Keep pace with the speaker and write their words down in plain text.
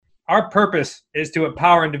our purpose is to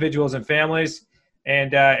empower individuals and families,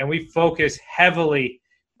 and we focus heavily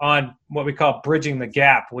on what we call bridging the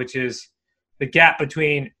gap, which is the gap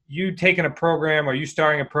between you taking a program or you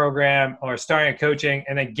starting a program or starting a coaching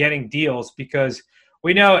and then getting deals, because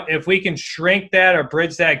we know if we can shrink that or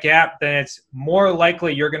bridge that gap, then it's more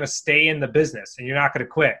likely you're going to stay in the business and you're not going to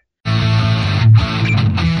quit.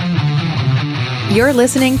 You're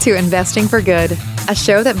listening to Investing for Good, a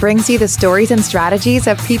show that brings you the stories and strategies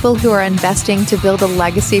of people who are investing to build a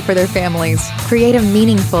legacy for their families, create a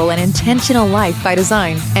meaningful and intentional life by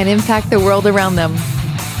design, and impact the world around them.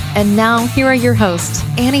 And now, here are your hosts,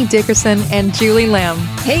 Annie Dickerson and Julie Lamb.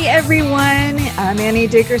 Hey, everyone. I'm Annie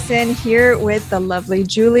Dickerson here with the lovely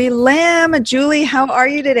Julie Lamb. Julie, how are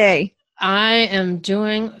you today? I am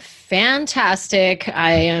doing fantastic.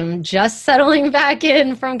 I am just settling back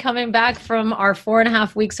in from coming back from our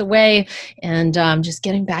 4.5 weeks away and just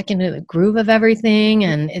getting back into the groove of everything.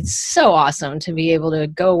 And it's so awesome to be able to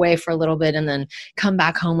go away for a little bit and then come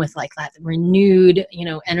back home with like that renewed,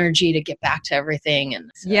 energy to get back to everything. And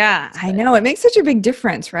so yeah, I know. It makes such a big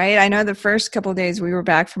difference, right? I know the first couple of days we were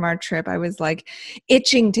back from our trip, I was like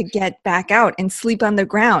itching to get back out and sleep on the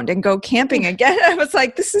ground and go camping again. I was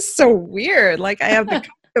like, this is so weird. Like I have the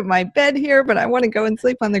of my bed here, but I want to go and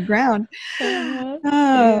sleep on the ground.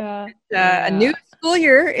 A new school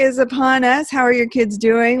year is upon us. How are your kids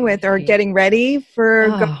doing with or getting ready for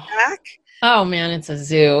going back? Oh man, it's a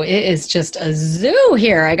zoo. It is just a zoo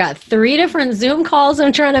here. I got 3 different Zoom calls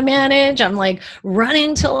I'm trying to manage. I'm like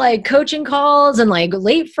running to like coaching calls and like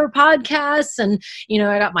late for podcasts. And,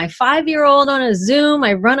 I got my 5-year-old on a Zoom.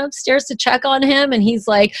 I run upstairs to check on him and he's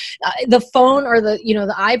like the phone or the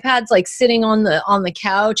iPad's like sitting on the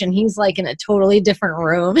couch and he's like in a totally different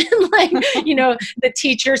room. And like, the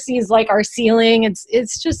teacher sees like our ceiling.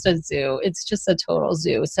 It's just a zoo. It's just a total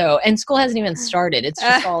zoo. So, and school hasn't even started. It's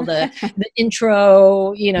just all the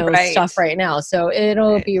intro, stuff right now. So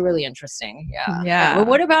it'll be really interesting. Yeah. But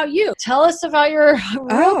what about you? Tell us about your how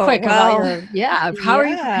are you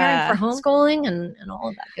preparing for homeschooling and all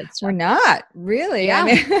of that good stuff? We're not really. Yeah. I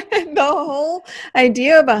mean, the whole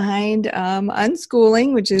idea behind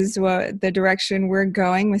unschooling, which is the direction we're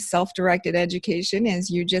going with self-directed education, is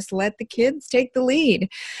you just let the kids take the lead.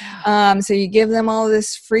 So you give them all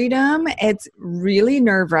this freedom. It's really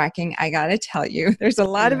nerve-wracking. I got to tell you, there's a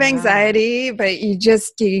lot of anxiety. But you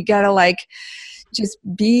gotta just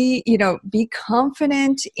be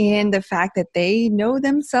confident in the fact that they know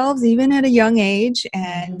themselves even at a young age,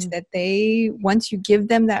 and that once you give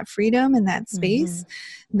them that freedom and that space,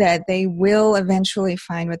 that they will eventually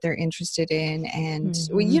find what they're interested in. And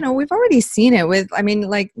we've already seen it with,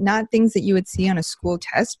 not things that you would see on a school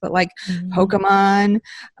test, but like Pokemon,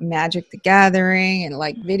 Magic the Gathering, and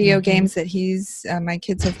like video games that my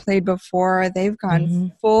kids have played before. They've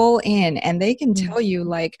gone full in, and they can tell you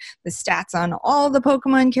like the stats on all the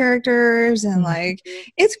Pokemon characters, and like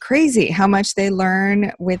it's crazy how much they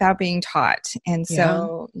learn without being taught. And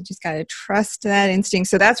so you just got to trust that instinct.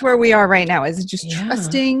 So that's where we are right now, is just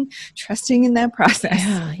trusting in that process.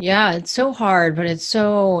 Yeah. It's so hard, but it's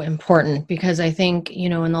so important, because I think,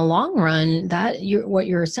 in the long run, what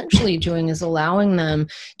you're essentially doing is allowing them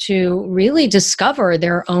to really discover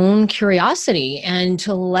their own curiosity and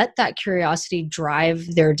to let that curiosity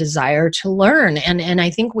drive their desire to learn. And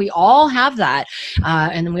I think we all have that.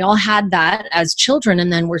 And we all had that as children.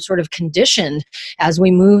 And then we're sort of conditioned as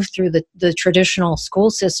we move through the traditional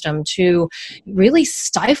school system to really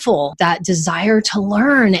stifle that desire to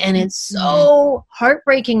learn. And it's so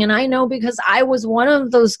heartbreaking. And I know, because I was one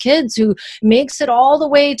of those kids who makes it all the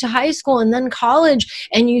way to high school and then college.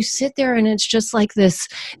 And you sit there and it's just like this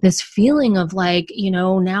feeling of like,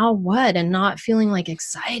 now what? And not feeling like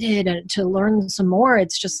excited to learn some more.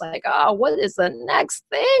 It's just like, oh, what is the next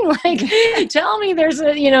thing? Like, tell me there's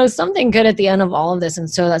something good at the end of all of this. And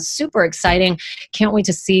so that's super exciting. Can't wait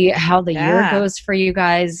to see how the year goes for you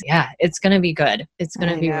guys. Yeah, it's going to be good. It's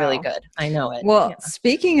going to be really good. I know it. Well,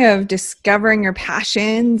 speaking of discovering your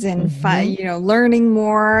passions and learning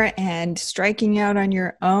more and striking out on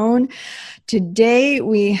your own, today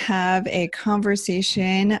we have a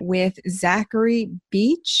conversation with Zachary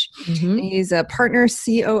Beach. He's a partner,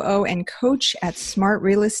 COO, and coach at Smart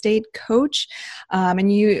Real Estate Coach.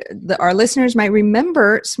 And our listeners might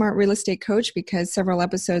remember Smart Real Estate Coach because several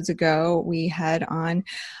episodes ago we had on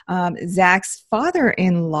Zach's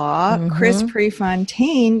father-in-law, Chris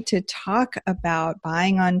Prefontaine, to talk about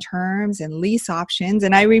buying on terms and lease options.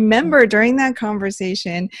 And I remember during that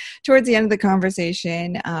conversation, towards the end of the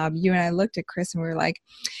conversation, you and I looked at Chris and we were like,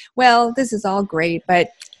 well, this is all great, but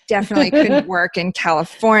definitely couldn't work in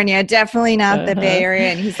California, definitely not the Bay Area.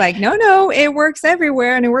 And he's like, no, it works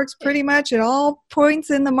everywhere. And it works pretty much at all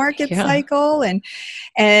points in the market cycle.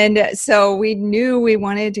 And so we knew we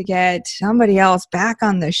wanted to get somebody else back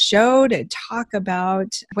on the show to talk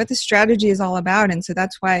about what the strategy is all about. And so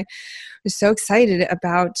that's why we're so excited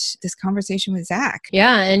about this conversation with Zach.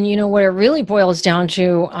 Yeah. And what it really boils down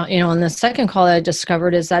to, in the second call that I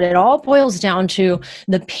discovered is that it all boils down to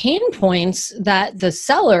the pain points that the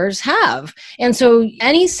sellers have. And so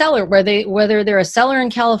any seller, whether they're a seller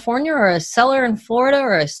in California or a seller in Florida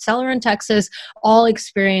or a seller in Texas, all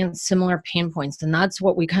experience similar pain points. And that's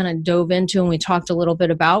what we kind of dove into and we talked a little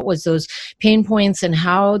bit about was those pain points and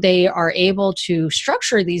how they are able to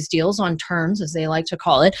structure these deals on terms, as they like to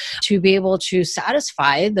call it, to be able to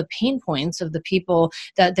satisfy the pain points of the people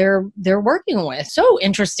that they're working with. So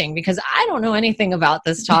interesting because I don't know anything about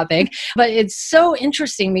this topic, but it's so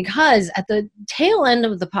interesting because at the tail end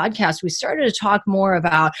of the podcast, we started to talk more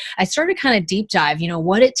about, I started kind of deep dive,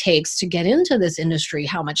 what it takes to get into this industry,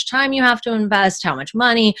 how much time you have to invest, how much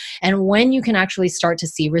money, and when you can actually start to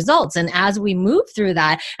see results. And as we moved through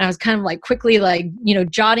that, and I was kind of like quickly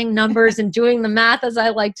jotting numbers and doing the math as I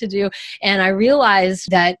like to do. And I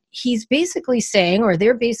realized that he's basically saying, or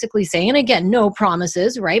they're basically saying, and again, no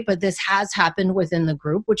promises, right? But this has happened within the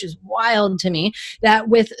group, which is wild to me, that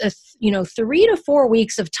with 3 to 4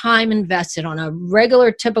 weeks of time invested on a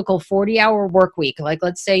regular, typical 40-hour work week, like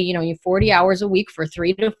let's say, you 40 hours a week for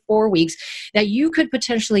 3 to 4 weeks, that you could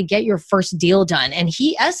potentially get your first deal done. And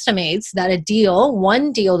he estimates that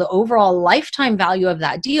one deal, the overall lifetime value of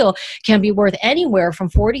that deal can be worth anywhere from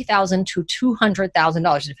 $40,000 to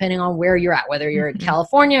 $200,000, depending on where you're at, whether you're in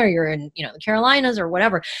California or you're in, the Carolinas or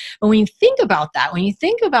whatever. But when you think about that, when you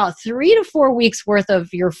think about 3 to 4 weeks worth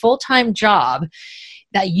of your full-time job,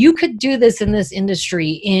 that you could do this in this industry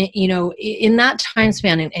in that time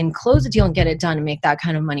span and close a deal and get it done and make that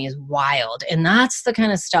kind of money is wild. And that's the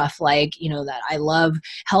kind of stuff that I love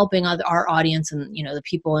helping our audience and, the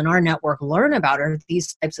people in our network learn about are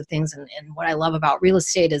these types of things. And what I love about real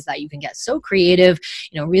estate is that you can get so creative,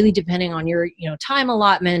 really depending on your, time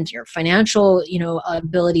allotment, your financial,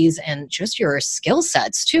 abilities and just your skill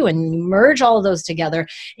sets too. And you merge all of those together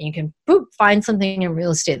and you can find something in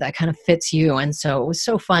real estate that kind of fits you. And so it was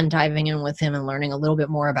so fun diving in with him and learning a little bit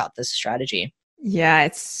more about this strategy. Yeah,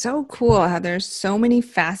 it's so cool how there's so many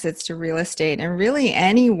facets to real estate, and really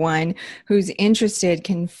anyone who's interested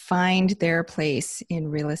can find their place in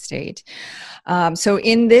real estate. So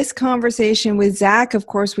in this conversation with Zach, of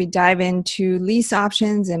course, we dive into lease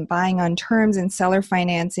options and buying on terms and seller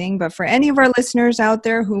financing. But for any of our listeners out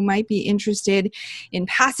there who might be interested in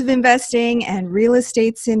passive investing and real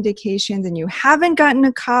estate syndications, and you haven't gotten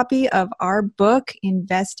a copy of our book,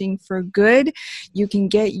 Investing for Good, you can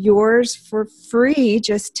get yours for free.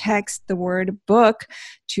 Just text the word book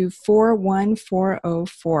to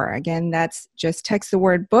 41404. Again, that's just text the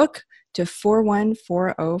word book to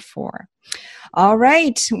 41404. All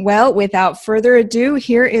right. Well, without further ado,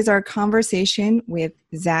 here is our conversation with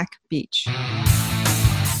Zach Beach.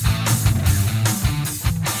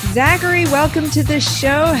 Zachary, welcome to the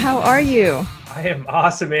show. How are you? I am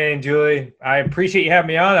awesome, Annie and Julie. I appreciate you having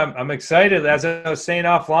me on. I'm excited. As I was saying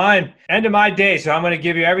offline, end of my day, so I'm going to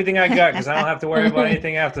give you everything I got because I don't have to worry about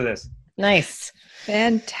anything after this. Nice.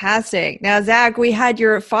 Fantastic. Now, Zach, we had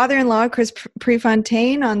your father-in-law, Chris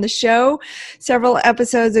Prefontaine, on the show several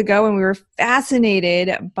episodes ago, and we were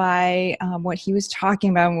fascinated by what he was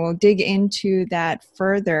talking about, and we'll dig into that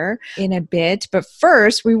further in a bit. But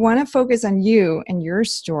first, we want to focus on you and your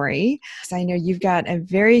story, because I know you've got a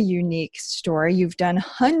very unique story. You've done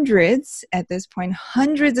hundreds of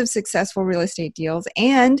successful real estate deals,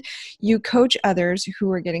 and you coach others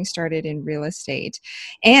who are getting started in real estate.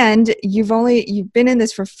 And you've been in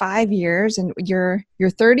this for 5 years, and you're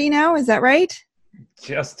 30 now, is that right?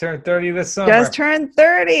 Just turned 30 this summer. Just turned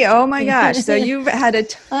 30. Oh my gosh. So you've had a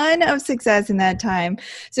ton of success in that time.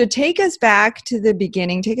 So take us back to the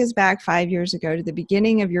beginning. Take us back 5 years ago to the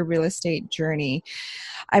beginning of your real estate journey.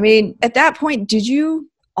 I mean, at that point, did you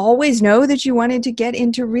always know that you wanted to get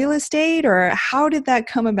into real estate, or how did that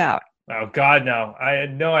come about? Oh, God, no. I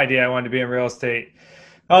had no idea I wanted to be in real estate.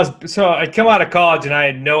 I'd come out of college and I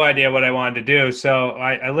had no idea what I wanted to do. So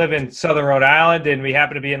I live in Southern Rhode Island, and we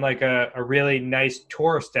happen to be in like a really nice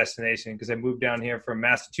tourist destination because I moved down here from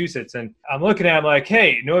Massachusetts. And I'm looking at it, I'm like,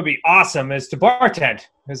 hey, you know what would be awesome is to bartend.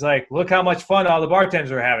 It's like, look how much fun all the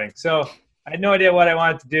bartenders are having. So I had no idea what I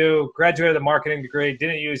wanted to do. Graduated with a marketing degree,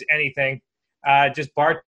 didn't use anything. Just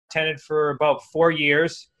bartended for about 4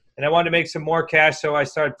 years. And I wanted to make some more cash, so I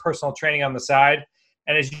started personal training on the side.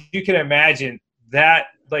 And as you can imagine, that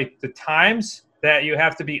like the times that you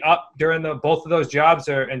have to be up during both of those jobs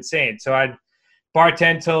are insane. So I'd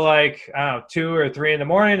bartend till like, I don't know, 2 or 3 in the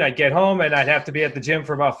morning. I'd get home and I'd have to be at the gym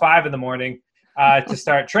for about 5 in the morning to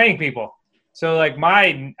start training people. So like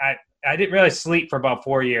I didn't really sleep for about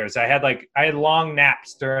 4 years. I had long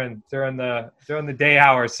naps during the day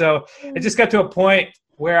hours. So it just got to a point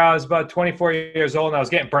where I was about 24 years old and I was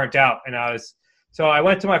getting burnt out. So I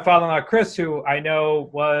went to my father-in-law, Chris, who I know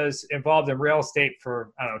was involved in real estate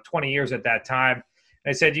for, I don't know, 20 years at that time. And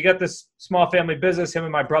I said, you got this small family business. Him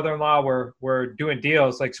and my brother-in-law were doing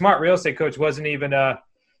deals. Like Smart Real Estate Coach wasn't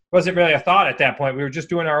really a thought at that point. We were just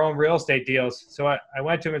doing our own real estate deals. So I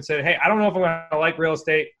went to him and said, hey, I don't know if I'm going to like real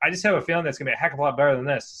estate. I just have a feeling that's going to be a heck of a lot better than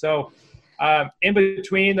this. So in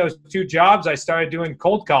between those 2 jobs, I started doing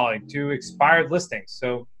cold calling to expired listings.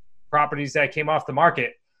 So properties that came off the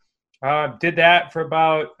market. Did that for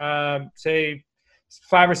about, say,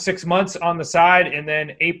 5 or 6 months on the side. And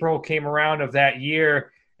then April came around of that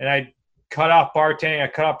year and I cut off bartending. I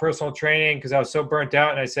cut off personal training because I was so burnt out.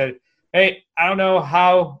 And I said, hey, I don't know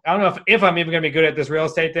if I'm even going to be good at this real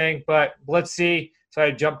estate thing, but let's see. So I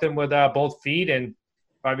jumped in with both feet, and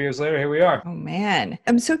 5 years later, here we are. Oh, man.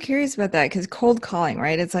 I'm so curious about that because cold calling,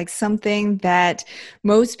 right? It's like something that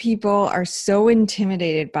most people are so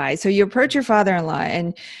intimidated by. So you approach your father-in-law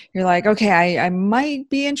and you're like, okay, I might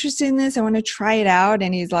be interested in this. I want to try it out.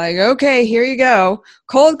 And he's like, okay, here you go.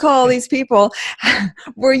 Cold call these people.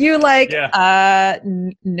 Were you like,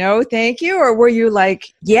 no, thank you? Or were you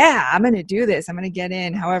like, yeah, I'm going to do this. I'm going to get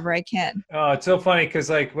in however I can. Oh, it's so funny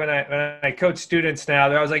because like when I coach students now,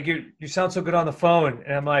 they're always like, you sound so good on the phone.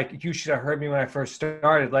 And I'm like, you should have heard me when I first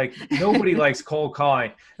started. Like, nobody likes cold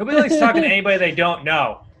calling. Nobody likes talking to anybody they don't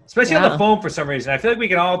know, especially on the phone for some reason. I feel like we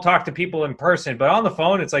can all talk to people in person, but on the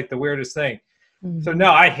phone, it's like the weirdest thing. Mm-hmm. So,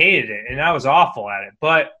 no, I hated it, and I was awful at it.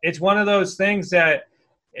 But it's one of those things that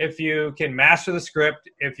if you can master the script,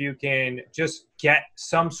 if you can just get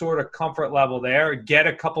some sort of comfort level there, get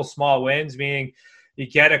a couple small wins, meaning you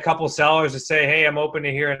get a couple sellers to say, hey, I'm open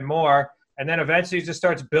to hearing more. And then eventually it just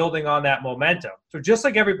starts building on that momentum. So just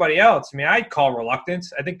like everybody else, I mean, I'd call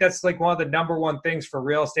reluctance. I think that's like one of the number one things for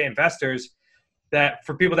real estate investors that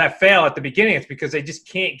for people that fail at the beginning, it's because they just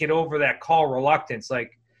can't get over that call reluctance.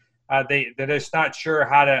 Like they're just not sure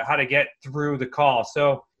how to get through the call.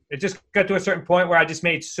 So it just got to a certain point where I just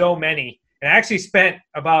made so many. And I actually spent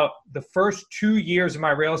about the first 2 years of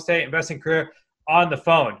my real estate investing career on the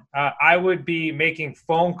phone. I would be making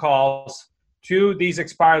phone calls to these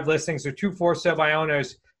expired listings or to for sale by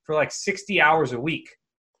owners for like 60 hours a week.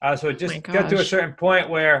 So it just got to a certain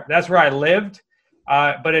point where that's where I lived.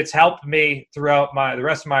 But it's helped me throughout the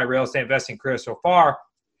rest of my real estate investing career so far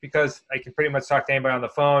because I can pretty much talk to anybody on the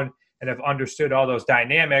phone and have understood all those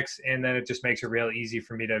dynamics. And then it just makes it real easy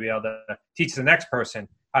for me to be able to teach the next person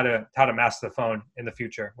how to master the phone in the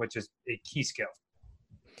future, which is a key skill.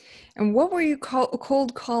 And what were you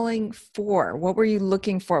cold calling for? What were you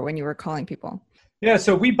looking for when you were calling people? Yeah,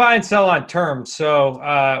 so we buy and sell on terms.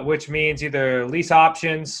 So which means either lease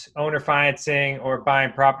options, owner financing, or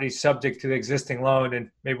buying properties subject to the existing loan. And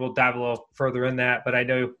maybe we'll dive a little further in that. But I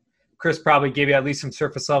know Chris probably gave you at least some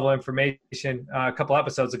surface level information a couple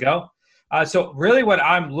episodes ago. So really what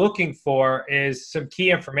I'm looking for is some key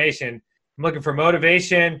information. I'm looking for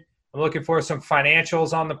motivation. I'm looking for some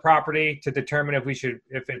financials on the property to determine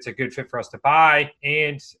if it's a good fit for us to buy.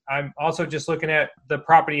 And I'm also just looking at the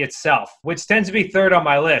property itself, which tends to be third on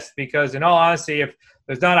my list because in all honesty, if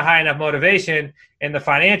there's not a high enough motivation and the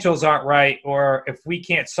financials aren't right, or if we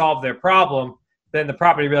can't solve their problem, then the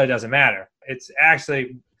property really doesn't matter. It's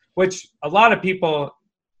actually, which a lot of people,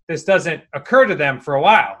 this doesn't occur to them for a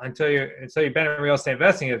while until you've been in real estate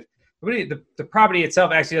investing. The property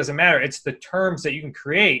itself actually doesn't matter. It's the terms that you can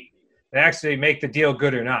create that actually make the deal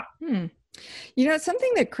good or not. You know, something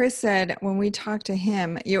that Chris said when we talked to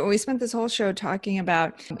him, we spent this whole show talking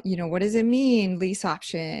about, what does it mean, lease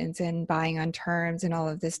options and buying on terms and all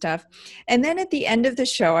of this stuff. And then at the end of the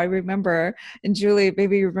show, I remember, and Julie,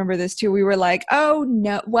 maybe you remember this too, we were like, oh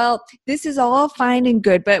no, well, this is all fine and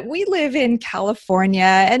good, but we live in California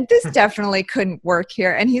and this definitely couldn't work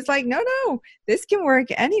here. And he's like, no, this can work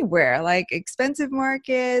anywhere, like expensive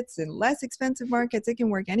markets and less expensive markets, it can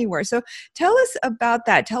work anywhere. So tell us about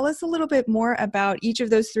that. Tell us a little bit more about each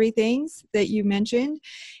of those 3 things that you mentioned.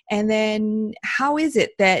 And then how is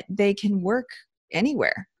it that they can work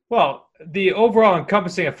anywhere? Well, the overall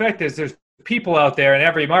encompassing effect is there's people out there in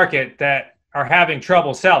every market that are having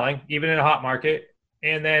trouble selling, even in a hot market.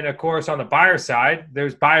 And then, of course, on the buyer side,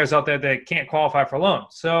 there's buyers out there that can't qualify for loans.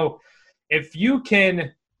 So if you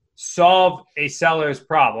can solve a seller's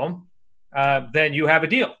problem, then you have a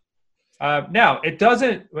deal. Now, it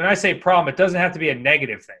doesn't, when I say problem, it doesn't have to be a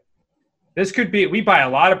negative thing. This could be, we buy a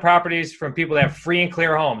lot of properties from people that have free and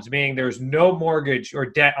clear homes, meaning there's no mortgage or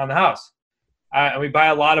debt on the house. And we buy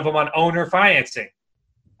a lot of them on owner financing.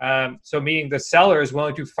 So meaning the seller is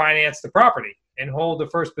willing to finance the property and hold the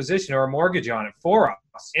first position or a mortgage on it for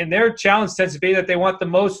us. And their challenge tends to be that they want the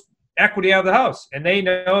most equity out of the house. And they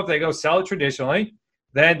know if they go sell it traditionally,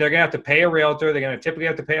 then they're going to have to pay a realtor. They're going to typically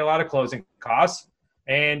have to pay a lot of closing costs.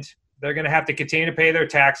 And they're going to have to continue to pay their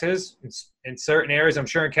taxes. In certain areas, I'm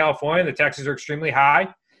sure in California, the taxes are extremely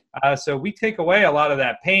high. So we take away a lot of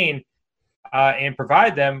that pain and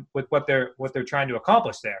provide them with what they're trying to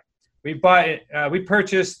accomplish there. We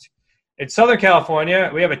purchased in Southern California.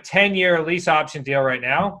 We have a 10-year lease option deal right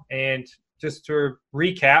now. And just to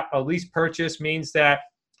recap, a lease purchase means that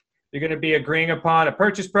you're going to be agreeing upon a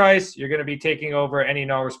purchase price. You're going to be taking over any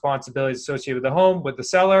and all responsibilities associated with the home with the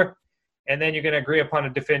seller. And then you're going to agree upon a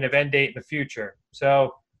definitive end date in the future.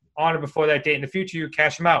 So on or before that date in the future, you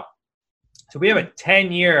cash them out. So we have a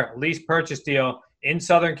 10-year lease purchase deal in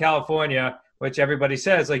Southern California, which everybody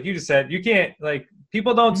says, like you just said, you can't, like,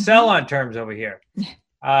 people don't sell on terms over here.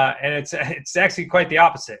 And it's actually quite the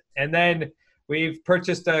opposite. And then we've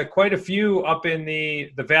purchased quite a few up in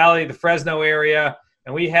the Valley, the Fresno area,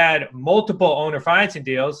 and we had multiple owner financing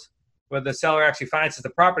deals where the seller actually finances the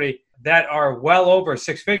property that are well over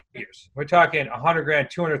six figures. We're talking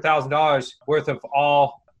 $100,000, $200,000 worth of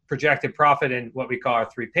all projected profit in what we call our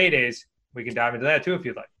 3 paydays. We can dive into that too if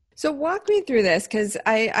you'd like. So walk me through this, because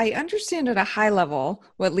I understand at a high level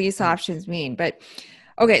what lease options mean. But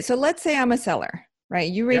okay, so let's say I'm a seller,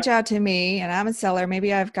 right? You reach out to me and I'm a seller.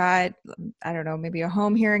 Maybe I've got, I don't know, maybe a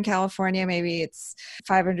home here in California. Maybe it's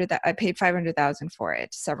 $500,000. I paid $500,000 for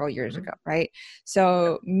it several years ago, right?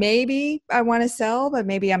 So maybe I want to sell, but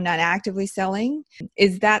maybe I'm not actively selling.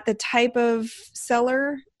 Is that the type of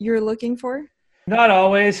seller you're looking for? Not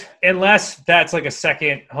always, unless that's like a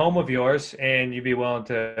second home of yours and you'd be willing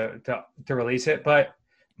to release it. But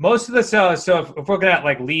most of the sellers, so if we're looking at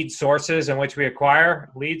like lead sources in which we acquire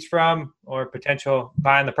leads from or potential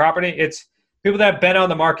buying the property, it's people that have been on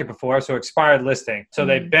the market before, so expired listing. So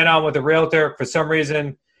they've been on with a realtor for some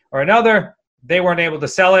reason or another, they weren't able to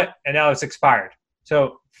sell it, and now it's expired.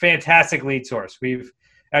 So fantastic lead source. We've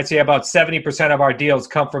actually about 70% of our deals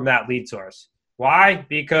come from that lead source. Why?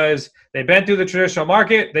 Because they've been through the traditional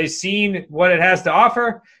market, they've seen what it has to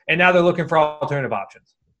offer, and now they're looking for alternative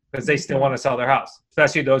options because they still want to sell their house,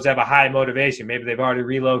 especially those that have a high motivation. Maybe they've already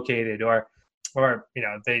relocated or you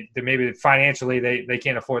know, they maybe financially they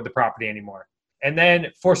can't afford the property anymore. And then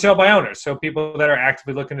for sale by owners, so people that are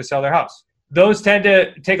actively looking to sell their house. Those tend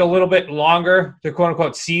to take a little bit longer to quote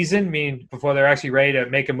unquote season, mean before they're actually ready to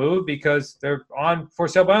make a move because they're on for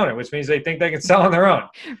sale by owner, which means they think they can sell on their own.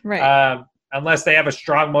 Right. Unless they have a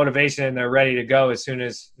strong motivation and they're ready to go as soon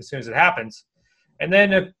as it happens. And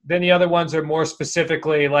then the other ones are more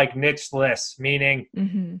specifically like niche lists, meaning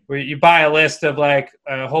where you buy a list of like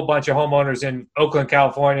a whole bunch of homeowners in Oakland,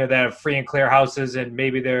 California that have free and clear houses and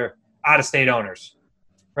maybe they're out-of-state owners,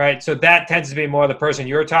 right? So that tends to be more the person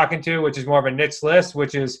you're talking to, which is more of a niche list,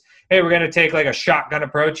 which is, hey, we're going to take like a shotgun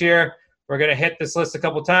approach here. We're going to hit this list a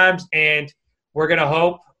couple times and we're going to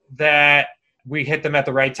hope that we hit them at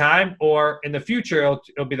the right time, or in the future,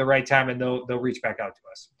 it'll be the right time and they'll reach back out to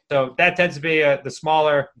us. So that tends to be the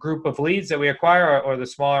smaller group of leads that we acquire or the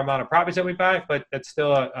smaller amount of properties that we buy, but that's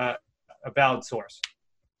still a valid source.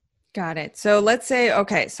 Got it. So let's say,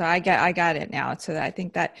 okay, so I got it now. So I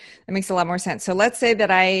think that makes a lot more sense. So let's say that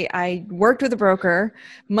I worked with a broker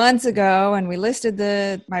months ago and we listed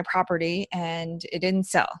my property and it didn't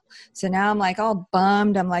sell. So now I'm like all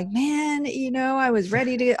bummed. I'm like, man, you know, I was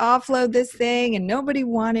ready to offload this thing and nobody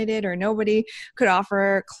wanted it or nobody could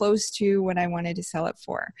offer close to what I wanted to sell it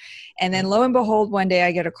for. And then lo and behold, one day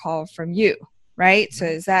I get a call from you. Right? So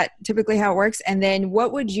is that typically how it works? And then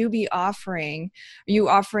what would you be offering? Are you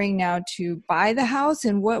offering now to buy the house?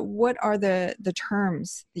 And what are the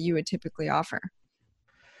terms that you would typically offer?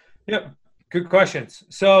 Yep. Good questions.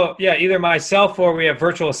 So yeah, either myself or we have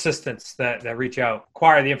virtual assistants that reach out,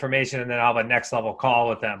 acquire the information, and then I'll have a next level call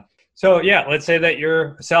with them. So yeah, let's say that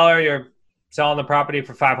you're a seller, you're selling the property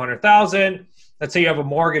for $500,000. Let's say you have a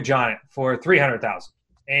mortgage on it for $300,000.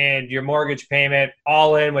 And your mortgage payment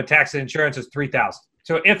all in with tax and insurance is $3,000.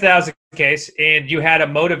 So if that was the case and you had a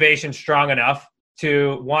motivation strong enough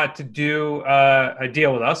to want to do a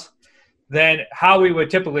deal with us, then how we would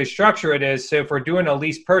typically structure it is, so if we're doing a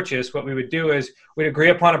lease purchase, what we would do is we'd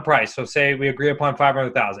agree upon a price. So say we agree upon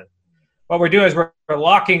 $500,000. What we're doing is we're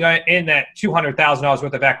locking in that $200,000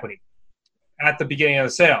 worth of equity at the beginning of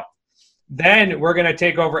the sale. then we're going to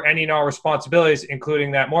take over any and all responsibilities,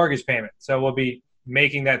 including that mortgage payment. So we'll be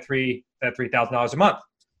making that $3,000 a month.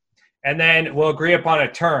 And then we'll agree upon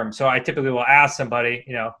a term. So I typically will ask somebody,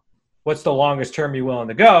 what's the longest term you're willing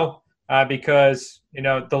to go? Because,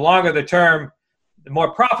 the longer the term, the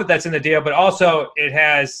more profit that's in the deal, but also it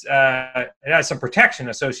has some protection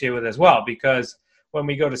associated with it as well. Because when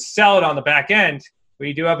we go to sell it on the back end,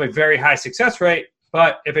 we do have a very high success rate.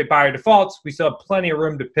 But if a buyer defaults, we still have plenty of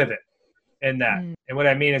room to pivot in that. And what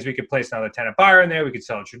I mean is we could place another tenant buyer in there. We could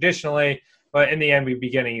sell it traditionally. But in the end, we'd be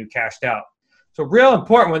getting you cashed out. So real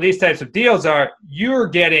important with these types of deals are you're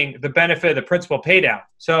getting the benefit of the principal pay down.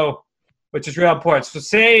 So, which is real important. So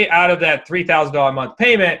say out of that $3,000 a month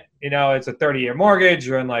payment, it's a 30-year mortgage.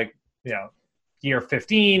 You're in year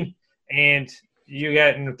 15 and you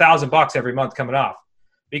get $1,000 every month coming off.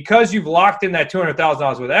 Because you've locked in that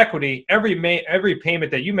 $200,000 with equity, every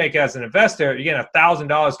payment that you make as an investor, you get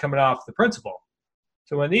 $1,000 coming off the principal.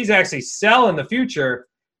 So when these actually sell in the future,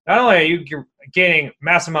 not only are you gaining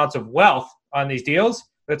mass amounts of wealth on these deals,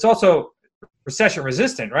 but it's also recession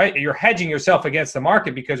resistant, right? You're hedging yourself against the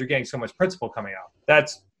market because you're getting so much principal coming out.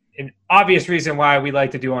 That's an obvious reason why we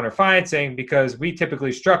like to do owner financing, because we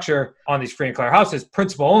typically structure on these free and clear houses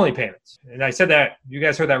principal only payments. And I said that, you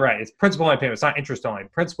guys heard that right. It's principal only payments, not interest only.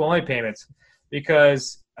 Principal only payments,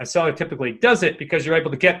 because a seller typically does it because you're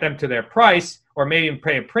able to get them to their price or maybe even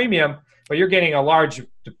pay a premium, but you're getting a large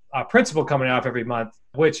principal coming off every month,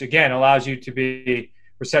 which again allows you to be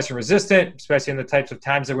recession resistant, especially in the types of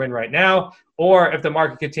times that we're in right now. Or if the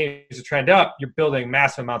market continues to trend up, you're building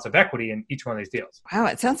massive amounts of equity in each one of these deals. Wow,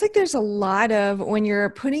 it sounds like there's a lot of, when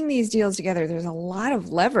you're putting these deals together, there's a lot of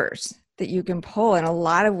levers that you can pull and a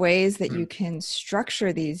lot of ways that you can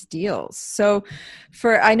structure these deals. So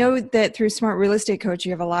I know that through Smart Real Estate Coach,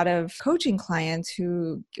 you have a lot of coaching clients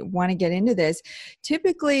who want to get into this.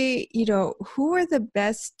 Typically, who are the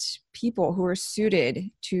best people who are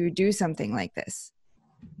suited to do something like this?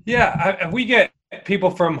 Yeah, we get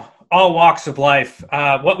people from all walks of life.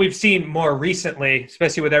 What we've seen more recently,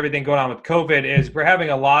 especially with everything going on with COVID, is we're having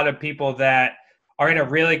a lot of people that are in a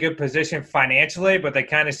really good position financially, but they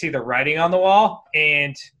kind of see the writing on the wall.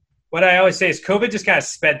 And what I always say is COVID just kind of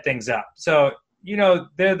sped things up. So,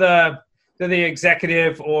 they're the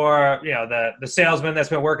executive or, the salesman that's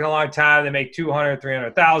been working a long time. They make 200,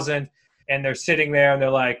 300,000. And they're sitting there and they're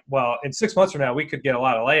like, well, in 6 months from now, we could get a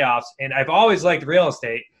lot of layoffs. And I've always liked real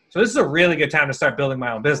estate. So this is a really good time to start building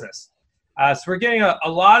my own business. So we're getting a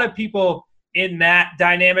lot of people in that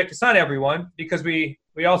dynamic. It's not everyone, because we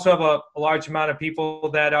also have a large amount of people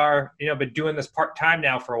that are, been doing this part-time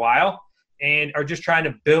now for a while and are just trying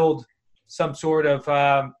to build some sort of,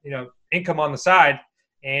 income on the side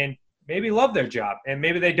and maybe love their job. And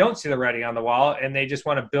maybe they don't see the writing on the wall and they just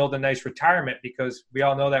want to build a nice retirement, because we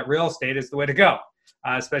all know that real estate is the way to go,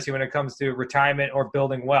 especially when it comes to retirement or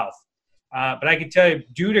building wealth. But I can tell you,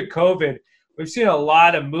 due to COVID, we've seen a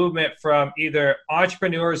lot of movement from either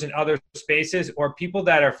entrepreneurs in other spaces or people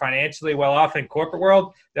that are financially well off in corporate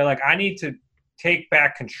world. They're like, I need to take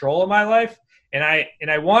back control of my life. And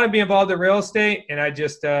I want to be involved in real estate. And I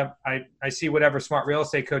just, I see whatever Smart Real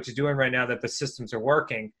Estate Coach is doing right now, that the systems are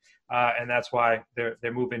working. And that's why they're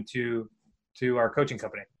moving to our coaching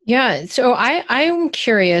company. Yeah. So I'm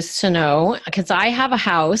curious to know, because I have a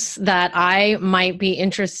house that I might be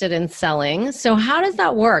interested in selling. So how does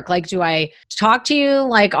that work? Like, do I talk to you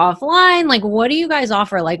like offline? Like, what do you guys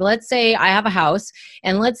offer? Like, let's say I have a house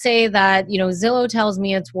and let's say that, Zillow tells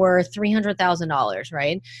me it's worth $300,000,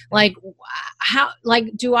 right? Like,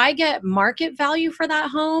 do I get market value for that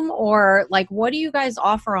home? Or like, what do you guys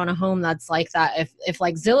offer on a home that's like that? If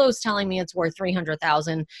like Zillow's telling me it's worth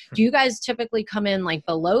 $300,000, do you guys typically come in like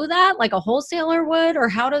below that, like a wholesaler would, or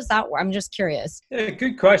how does that work? I'm just curious. Yeah,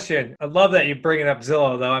 good question. I love that you bringing up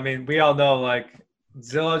Zillow, though. I mean, we all know like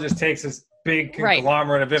Zillow just takes this big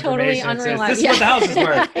conglomerate of information and says, this is what the house is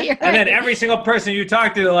worth. And then every single person you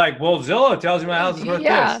talk to, they're like, well, Zillow tells me my house is worth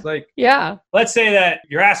this. Like, let's say that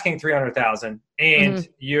you're asking $300,000 and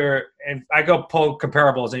and I go pull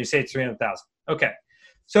comparables and you say it's $300,000. Okay.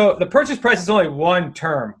 So the purchase price is only one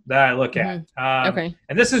term that I look at.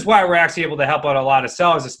 And this is why we're actually able to help out a lot of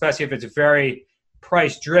sellers, especially if it's very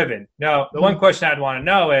price driven. Now, the one question I'd want to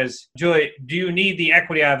know is, Julie, do you need the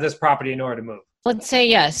equity out of this property in order to move? Let's say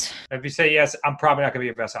yes. If you say yes, I'm probably not going to be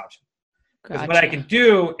your best option. Gotcha. What I can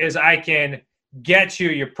do is I can get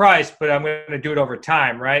you your price, but I'm going to do it over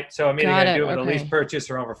time, right? So I'm either going to do it with a lease purchase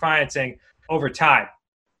or over financing over time.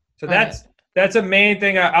 So that's a main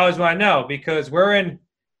thing I always want to know, because we're in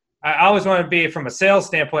I always want to be, from a sales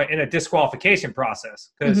standpoint, in a disqualification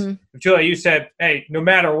process. Because Julia, you said, hey, no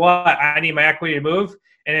matter what, I need my equity to move,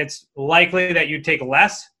 and it's likely that you take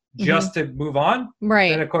less just to move on. Right.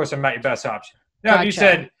 Then, of course, I'm not your best option. Now, Gotcha. if you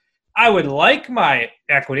said, I would like my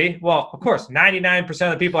equity, well, of course, 99%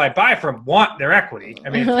 of the people I buy from want their equity. I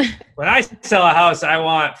mean, when I sell a house, I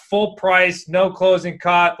want full price, no closing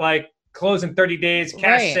cost, like close in 30 days,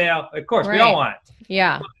 cash sale. Of course, we all want it.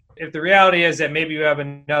 Yeah. But if the reality is that maybe you have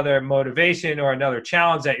another motivation or another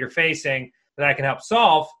challenge that you're facing that I can help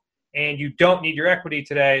solve, and you don't need your equity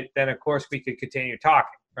today, then of course we could continue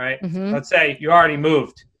talking, right? Let's say you already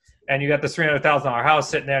moved and you got this $300,000 house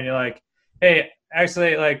sitting there and you're like, hey,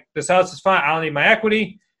 actually, like, this house is fine. I don't need my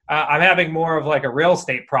equity. I'm having more of like a real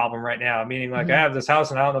estate problem right now, meaning like I have this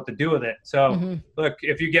house and I don't know what to do with it. So look,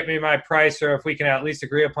 if you get me my price, or if we can at least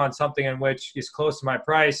agree upon something in which is close to my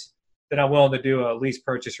price, then I'm willing to do a lease,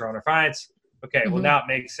 purchase, or owner finance. Okay, well, now it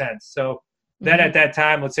makes sense. So then at that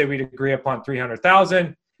time, let's say we'd agree upon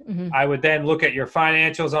 $300,000. I would then look at your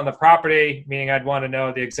financials on the property, meaning I'd want to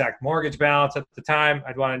know the exact mortgage balance at the time.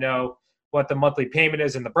 I'd want to know what the monthly payment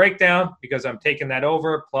is in the breakdown, because I'm taking that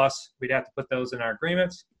over. Plus, we'd have to put those in our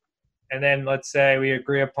agreements. And then let's say we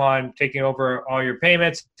agree upon taking over all your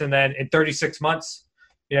payments, and then in 36 months,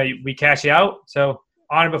 we cash you out. So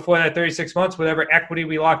on and before that 36 months, whatever equity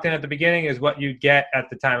we locked in at the beginning is what you get at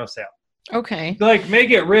the time of sale. Okay. Like,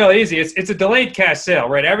 make it real easy. It's a delayed cash sale,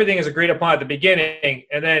 right? Everything is agreed upon at the beginning,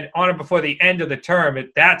 and then on and before the end of the term,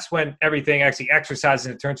 that's when everything actually exercises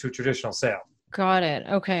and it turns to a traditional sale. Got it.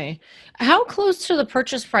 Okay. How close to the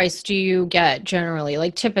purchase price do you get generally?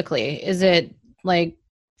 Like, typically, is it like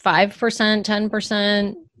 5%,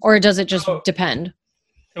 10%, or does it just depend?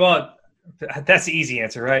 Well, that's the easy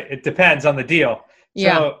answer, right? It depends on the deal.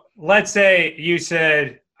 So let's say you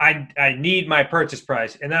said, I need my purchase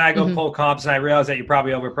price, and then I go pull comps and I realize that you're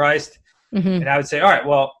probably overpriced. And I would say, all right,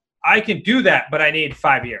 well, I can do that, but I need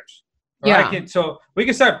 5 years. Or so we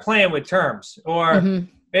can start playing with terms, or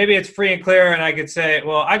maybe it's free and clear, and I could say,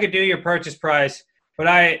 well, I could do your purchase price, but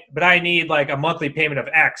I need like a monthly payment of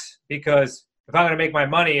X, because if I'm going to make my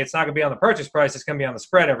money, it's not going to be on the purchase price. It's going to be on the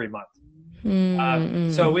spread every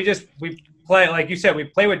month. So we play, like you said, we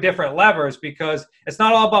play with different levers, because it's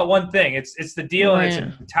not all about one thing. It's the deal in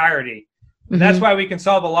its entirety. And that's why we can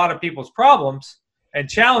solve a lot of people's problems and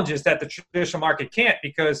challenges that the traditional market can't,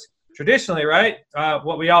 because traditionally, right,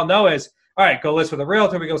 what we all know is, all right, go list with a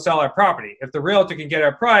realtor, we go sell our property. If the realtor can get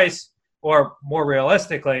our price, or more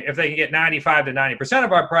realistically, if they can get 95 to 90%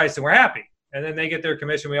 of our price, then we're happy. And then they get their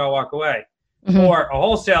commission, we all walk away. Or a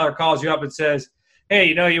wholesaler calls you up and says, hey,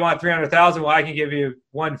 you want $300,000? Well, I can give you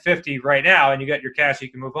 $150 right now, and you got your cash, you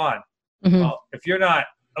can move on. Well, if you're not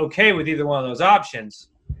okay with either one of those options,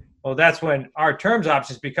 well, that's when our terms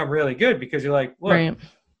options become really good, because you're like, look,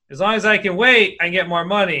 as long as I can wait, I can get more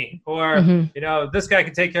money. Or, this guy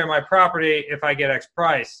can take care of my property if I get X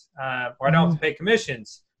price, or I don't have to pay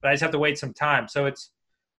commissions, but I just have to wait some time. So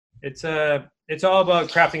it's all about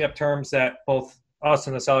crafting up terms that both us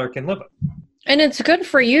and the seller can live with. And it's good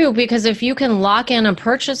for you, because if you can lock in a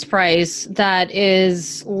purchase price that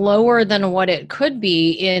is lower than what it could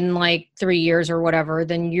be in like 3 years or whatever,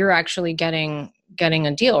 then you're actually getting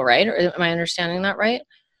a deal, right? Or am I understanding that right?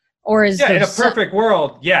 Or is in a perfect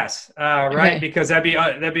world, yes, right? Okay. Because that'd be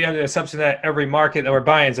under the assumption that every market that we're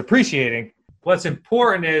buying is appreciating. What's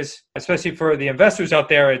important is, especially for the investors out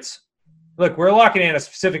there, look, we're locking in a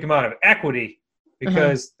specific amount of equity,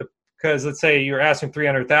 because because let's say you're asking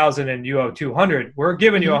 $300,000 and you owe $200,000, we're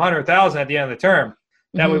giving you $100,000 at the end of the term.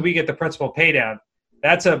 That way we get the principal pay down.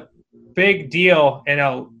 That's a big deal, and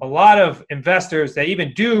a lot of investors that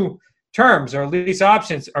even do terms or lease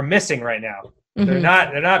options are missing right now. They're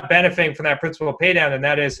not benefiting from that principal pay down, and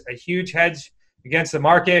that is a huge hedge against the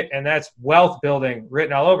market, and that's wealth building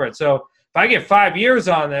written all over it. So if I get 5 years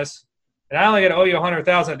on this and I only get to owe you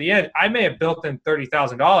 $100,000 at the end, I may have built in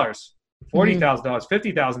 $30,000, $40,000,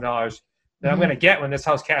 $50,000 that I'm going to get when this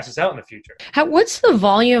house cashes out in the future. What's the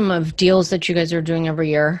volume of deals that you guys are doing every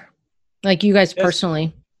year? Like you guys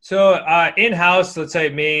personally? So in-house, let's say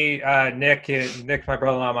me, Nick, my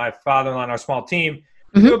brother-in-law, my father-in-law, and our small team,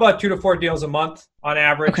 we do about 2 to 4 deals a month on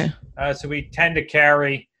average. Okay. So we tend to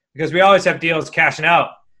carry, because we always have deals cashing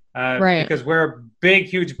out, because we're big,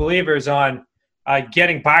 huge believers on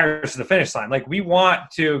getting buyers to the finish line. Like, we want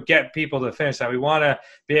to get people to the finish line. We want to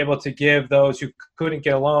be able to give those who couldn't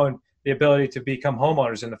get a loan the ability to become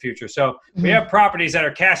homeowners in the future. So we have properties that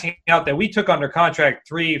are cashing out that we took under contract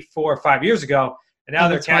 3, 4, 5 years ago, and now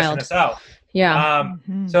they're cashing us out. Yeah.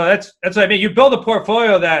 So that's what I mean. You build a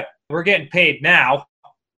portfolio that we're getting paid now.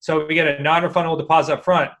 So we get a non-refundable deposit up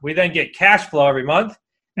front. We then get cash flow every month.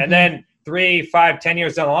 And then 3, 5, 10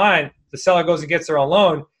 years down the line, the seller goes and gets their own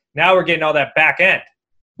loan. Now we're getting all that back end.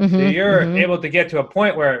 So you're able to get to a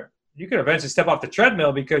point where you could eventually step off the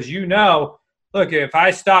treadmill because look, if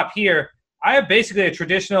I stop here, I have basically a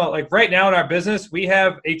traditional, like right now in our business, we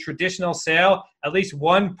have a traditional sale, at least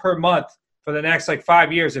one per month for the next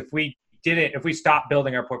 5 years if we stopped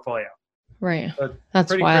building our portfolio. Right. So that's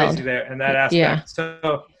pretty wild. crazy there in that aspect. Yeah.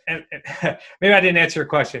 So and maybe I didn't answer your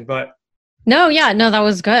question, but No, that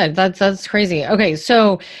was good. That's crazy. Okay.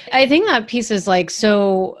 So I think that piece is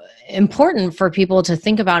so important for people to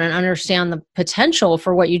think about and understand the potential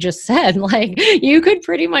for what you just said. Like you could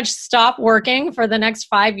pretty much stop working for the next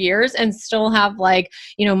 5 years and still have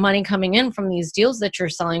money coming in from these deals that you're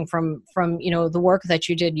selling from the work that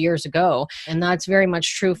you did years ago. And that's very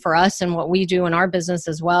much true for us and what we do in our business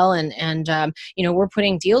as well. And we're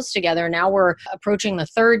putting deals together. Now we're approaching the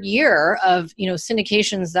third year of,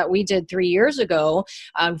 syndications that we did 3 years ago.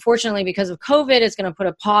 Unfortunately, because of COVID, it's going to put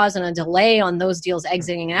a pause and a delay on those deals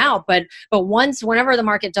exiting out. But whenever the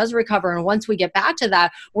market does recover, and once we get back to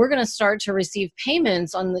that, we're going to start to receive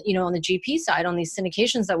payments on the, on the GP side on these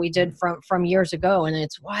syndications that we did from years ago. And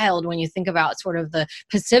it's wild when you think about sort of the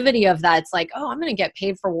passivity of that. It's like, oh, I'm going to get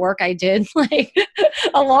paid for work I did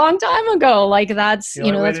a long time ago. That's, the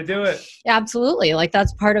only way that's to do it. Absolutely.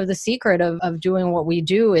 That's part of the secret of doing what we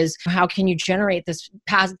do is how can you generate these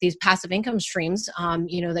passive income streams,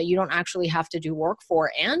 that you don't actually have to do work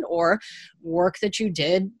for or work that you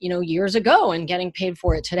did, years ago and getting paid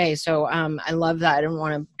for it today. So I love that. I don't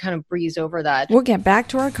want to kind of breeze over that. We'll get back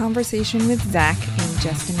to our conversation with Zach in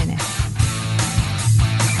just a minute.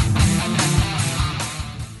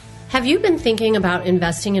 Have you been thinking about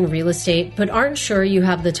investing in real estate but aren't sure you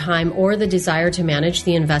have the time or the desire to manage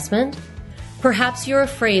the investment? Perhaps you're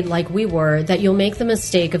afraid, like we were, that you'll make the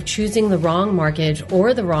mistake of choosing the wrong mortgage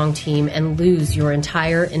or the wrong team and lose your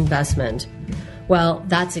entire investment. Well,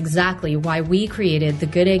 that's exactly why we created the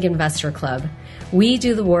Good Egg Investor Club. We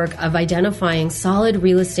do the work of identifying solid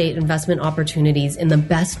real estate investment opportunities in the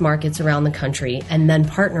best markets around the country and then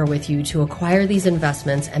partner with you to acquire these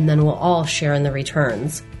investments, and then we'll all share in the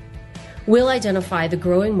returns. We'll identify the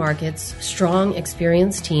growing markets, strong,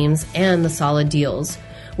 experienced teams, and the solid deals.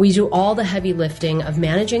 We do all the heavy lifting of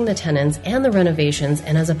managing the tenants and the renovations,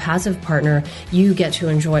 and as a passive partner, you get to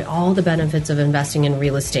enjoy all the benefits of investing in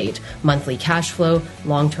real estate, monthly cash flow,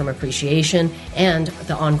 long-term appreciation, and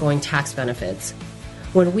the ongoing tax benefits.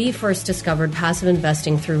 When we first discovered passive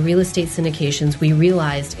investing through real estate syndications, we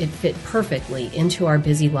realized it fit perfectly into our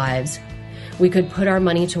busy lives. We could put our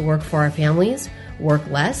money to work for our families, work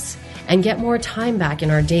less, and get more time back in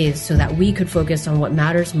our days so that we could focus on what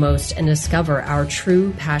matters most and discover our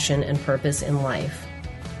true passion and purpose in life.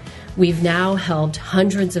 We've now helped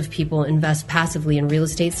hundreds of people invest passively in real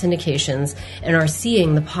estate syndications and are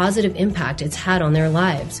seeing the positive impact it's had on their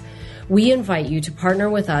lives. We invite you to partner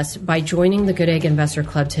with us by joining the Good Egg Investor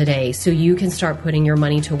Club today so you can start putting your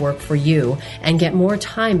money to work for you and get more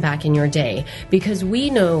time back in your day, because we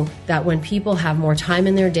know that when people have more time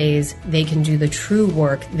in their days, they can do the true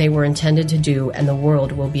work they were intended to do, and the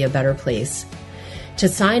world will be a better place. To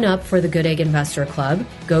sign up for the Good Egg Investor Club,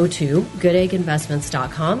 go to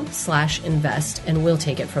goodegginvestments.com/invest and we'll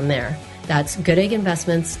take it from there. That's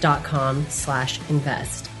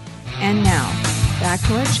goodegginvestments.com/invest. And now, back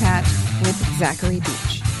to our chat with Zachary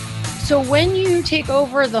Beach. So when you take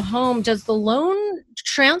over the home, does the loan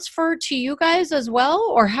transfer to you guys as well?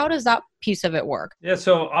 Or how does that piece of it work? Yeah,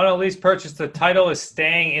 so on a lease purchase, the title is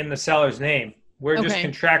staying in the seller's name. We're just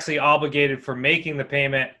contractually obligated for making the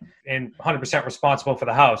payment and 100% responsible for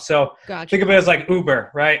the house. So think of it as like Uber,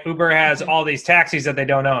 right? Uber has all these taxis that they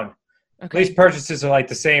don't own. Lease purchases are like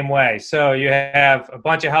the same way. So you have a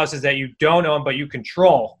bunch of houses that you don't own, but you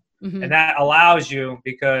control. And that allows you,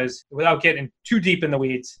 because without getting too deep in the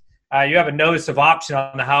weeds, you have a notice of option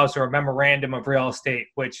on the house or a memorandum of real estate,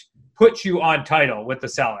 which puts you on title with the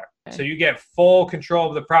seller. So you get full control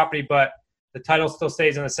of the property, but the title still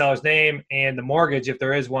stays in the seller's name, and the mortgage, if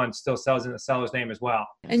there is one, still sells in the seller's name as well.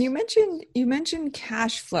 And you mentioned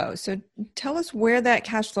cash flow. So tell us where that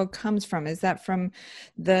cash flow comes from. Is that from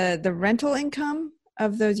the rental income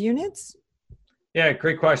of those units? Yeah,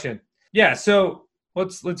 great question. Yeah, so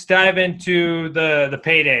let's dive into the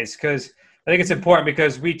paydays, because I think it's important,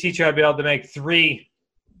 because we teach you how to be able to make three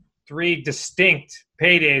distinct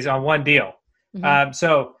paydays on one deal.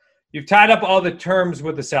 So you've tied up all the terms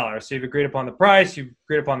with the seller. So you've agreed upon the price, you've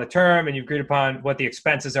agreed upon the term, and you've agreed upon what the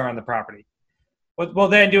expenses are on the property. What we'll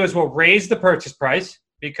then do is we'll raise the purchase price,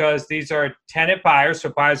 because these are tenant buyers.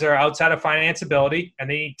 So buyers are outside of financeability and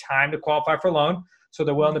they need time to qualify for a loan. So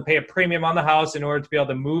they're willing to pay a premium on the house in order to be able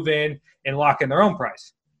to move in and lock in their own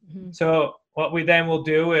price. So what we then will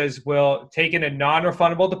do is we'll take in a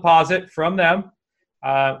non-refundable deposit from them,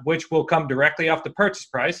 which will come directly off the purchase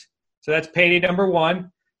price. So that's payday number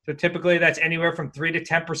one. So typically that's anywhere from 3 to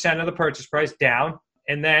 10% of the purchase price down.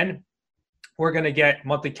 And then we're going to get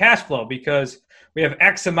monthly cash flow because we have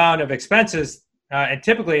X amount of expenses. And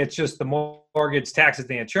typically it's just the mortgage, taxes,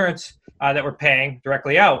 the insurance that we're paying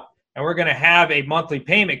directly out. And we're going to have a monthly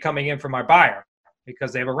payment coming in from our buyer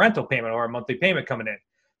because they have a rental payment or a monthly payment coming in.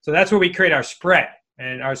 So that's where we create our spread.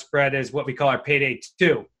 And our spread is what we call our payday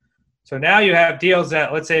two. So now you have deals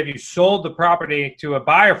that, let's say if you sold the property to a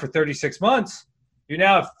buyer for 36 months, you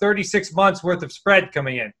now have 36 months worth of spread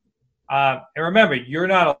coming in. And remember, you're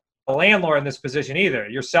not a landlord in this position either.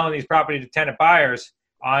 You're selling these property to tenant buyers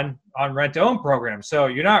on rent-to-own programs. So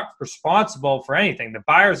you're not responsible for anything. The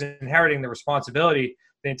buyer's inheriting the responsibility of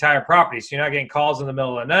the entire property. So you're not getting calls in the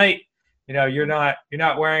middle of the night. You're not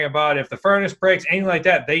worrying about if the furnace breaks, anything like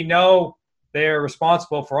that. They know they're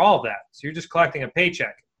responsible for all of that. So you're just collecting a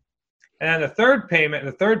paycheck. And then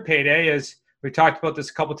the third payday is, we talked about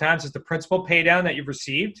this a couple of times, is the principal pay down that you've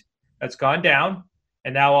received that's gone down.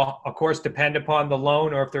 And that will, of course, depend upon the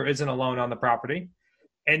loan or if there isn't a loan on the property.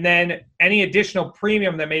 And then any additional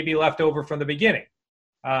premium that may be left over from the beginning.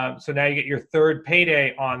 So now you get your third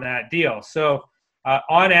payday on that deal. So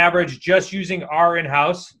on average, just using our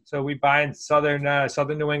in-house, so we buy in southern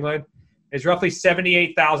New England, is roughly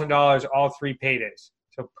 $78,000 all three paydays,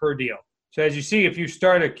 so per deal. So as you see, if you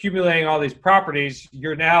start accumulating all these properties,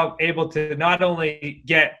 you're now able to not only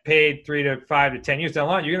get paid 3 to 5 to 10 years down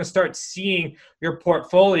the line, you're going to start seeing your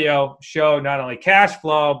portfolio show not only cash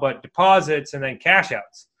flow, but deposits and then cash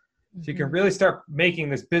outs. So you can really start making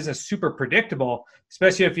this business super predictable,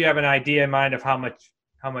 especially if you have an idea in mind of how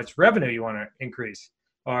much revenue you want to increase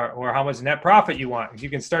or how much net profit you want. You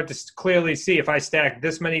can start to clearly see, if I stack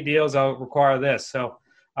this many deals, I'll require this. So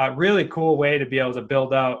really cool way to be able to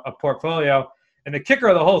build out a portfolio. And the kicker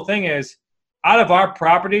of the whole thing is, out of our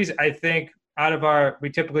properties, I think we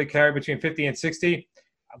typically carry between 50 and 60.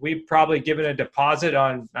 We've probably given a deposit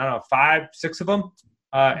on, 5, 6 of them.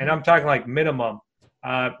 And I'm talking like minimum.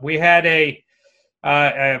 We had a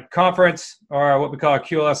conference, or what we call a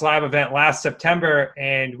QLS Live event, last September,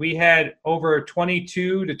 and we had over $22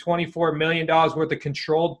 to $24 million worth of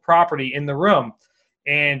controlled property in the room.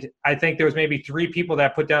 And I think there was maybe 3 people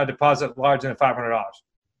that put down a deposit larger than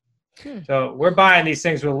 $500. So we're buying these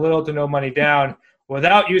things with little to no money down,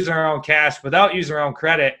 without using our own cash, without using our own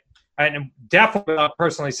credit, and definitely without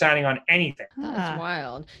personally signing on anything. That's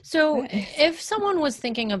wild. So if someone was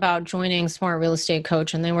thinking about joining Smart Real Estate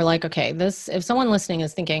Coach and they were like, okay, if someone listening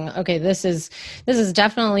is thinking, okay, this is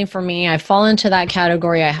definitely for me. I fall into that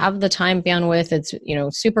category. I have the time bandwidth. It's,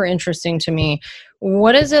 super interesting to me.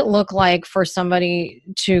 What does it look like for somebody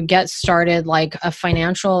to get started, like a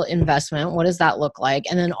financial investment? What does that look like?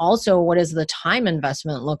 And then also, what does the time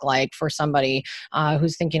investment look like for somebody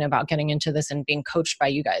who's thinking about getting into this and being coached by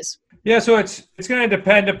you guys? Yeah, so it's going to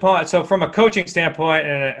depend upon, so from a coaching standpoint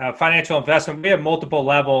and a financial investment, we have multiple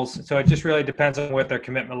levels. So it just really depends on what their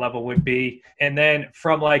commitment level would be. And then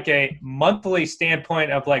from like a monthly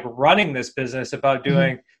standpoint of like running this business, about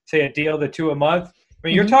doing, say, a deal to 2 a month, I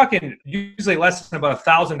mean, you're talking usually less than about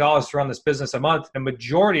 $1,000 to run this business a month. The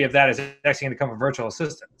majority of that is actually going to come from virtual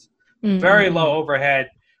assistants. Very low overhead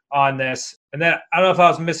on this. And then I don't know if I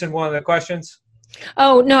was missing one of the questions.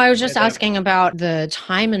 Oh, no, I was just asking about the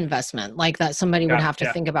time investment, like that somebody would have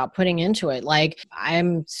to think about putting into it. Like,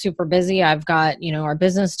 I'm super busy. I've got, our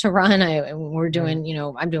business to run. We're doing,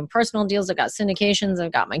 I'm doing personal deals. I've got syndications.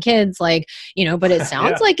 I've got my kids, but it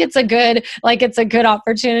sounds like it's a good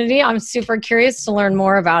opportunity. I'm super curious to learn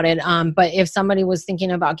more about it. But if somebody was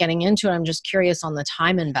thinking about getting into it, I'm just curious on the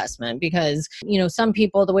time investment, because, some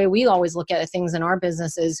people, the way we always look at things in our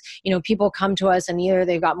business is, people come to us and either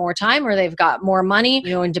they've got more time or they've got more money,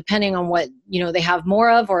 and depending on what, they have more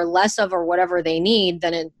of or less of or whatever they need,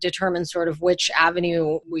 then it determines sort of which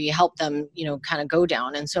avenue we help them, kind of go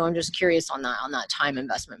down. And so I'm just curious on that time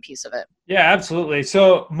investment piece of it. Yeah, absolutely.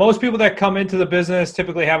 So most people that come into the business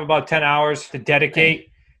typically have about 10 hours to dedicate.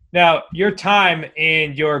 Now, your time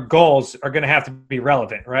and your goals are going to have to be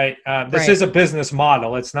relevant, right? This is a business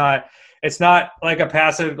model. It's not like a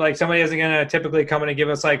passive, like somebody isn't going to typically come in and give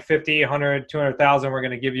us like 50, 100, 200,000. We're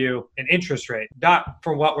going to give you an interest rate. Not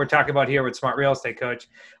from what we're talking about here with Smart Real Estate Coach.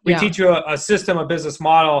 We teach you a system, a business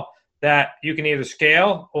model that you can either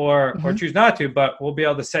scale or choose not to, but we'll be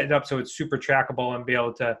able to set it up so it's super trackable and be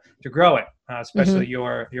able to grow it, especially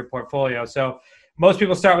your portfolio. So most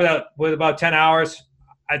people start with about 10 hours.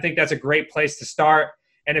 I think that's a great place to start.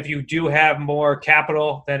 And if you do have more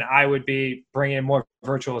capital, then I would be bringing in more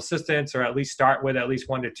virtual assistants, or at least start with at least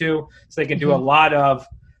 1 to 2, so they can do a lot of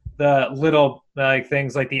the little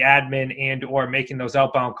things like the admin and or making those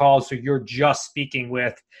outbound calls. So you're just speaking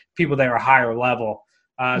with people that are higher level.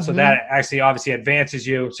 So that actually obviously advances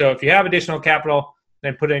you. So if you have additional capital,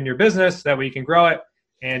 then put it in your business. That way you can grow it.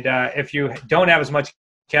 And if you don't have as much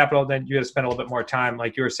capital, then you got to spend a little bit more time,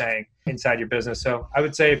 like you were saying, inside your business. So I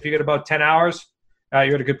would say if you get about 10 hours,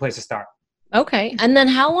 you're at a good place to start. Okay. And then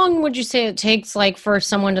how long would you say it takes for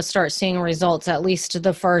someone to start seeing results, at least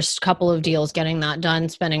the first couple of deals, getting that done,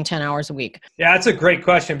 spending 10 hours a week? Yeah, that's a great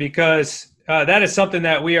question, because that is something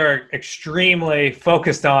that we are extremely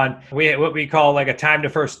focused on. What we call a time to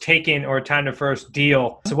first taking or time to first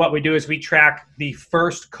deal. So what we do is we track the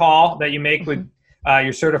first call that you make with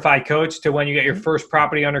your certified coach to when you get your first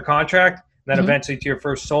property under contract, then eventually to your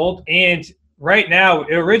first sold. And right now,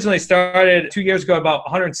 it originally started 2 years ago, about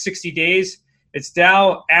 160 days. It's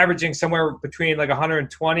now averaging somewhere between 90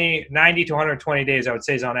 to 120 days, I would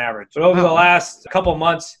say, is on average. But over the last couple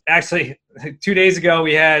months, actually 2 days ago,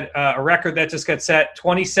 we had a record that just got set,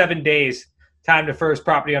 27 days time to first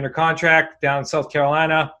property under contract down in South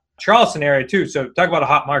Carolina, Charleston area too. So talk about a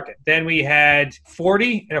hot market. Then we had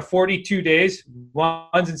 40 and 42 days,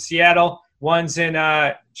 one's in Seattle, one's in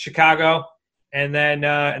Chicago. And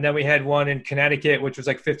then we had one in Connecticut, which was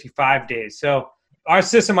 55 days. So our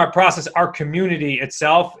system, our process, our community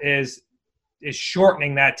itself is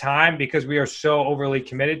shortening that time because we are so overly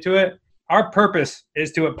committed to it. Our purpose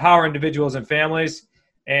is to empower individuals and families,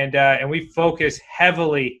 and we focus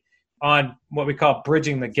heavily on what we call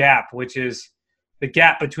bridging the gap, which is the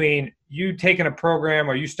gap between you taking a program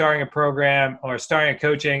or you starting a program or starting a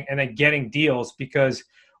coaching and then getting deals, because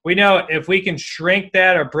we know if we can shrink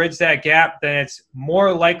that or bridge that gap, then it's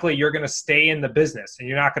more likely you're going to stay in the business and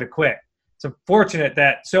you're not going to quit. It's unfortunate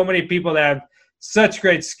that so many people that have such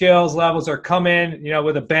great skills levels or come in,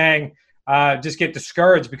 with a bang, just get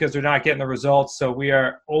discouraged because they're not getting the results. So we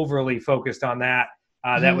are overly focused on that.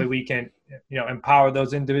 That way we can, empower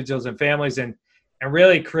those individuals and families and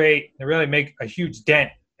really make a huge dent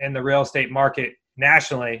in the real estate market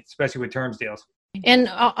nationally, especially with terms deals. And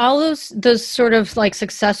all those sort of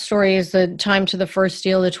success stories, the time to the first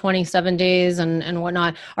deal, the 27 days and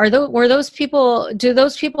whatnot, do those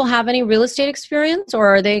people have any real estate experience, or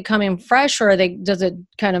are they coming fresh, or does it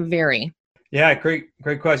kind of vary? Yeah, great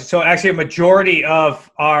question. So actually a majority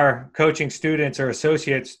of our coaching students or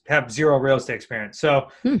associates have zero real estate experience. So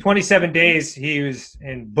 27 days, he was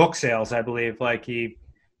in book sales, I believe,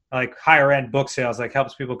 higher end book sales,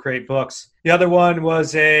 helps people create books. The other one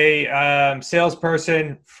was a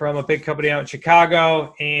salesperson from a big company out in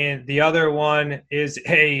Chicago. And the other one is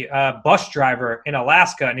a bus driver in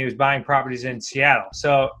Alaska, and he was buying properties in Seattle.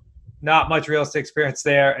 So not much real estate experience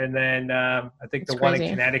there. And then I think the one in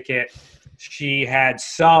Connecticut, she had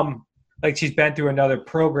she's been through another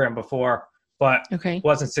program before, but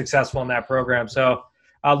wasn't successful in that program. So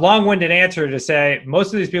a long-winded answer to say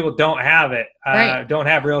most of these people don't have it, don't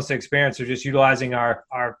have real estate experience. They're just utilizing our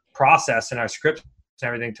process and our scripts and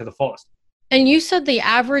everything to the fullest. And you said the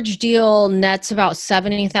average deal nets about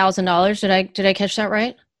 $70,000. Did I catch that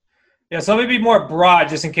right? Yeah, so let me be more broad,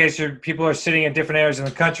 just in case people are sitting in different areas in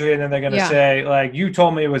the country, and then they're going to say, you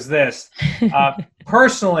told me it was this.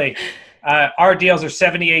 Personally, our deals are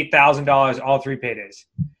 $78,000 all 3 paydays.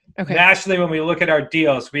 Okay. Nationally, when we look at our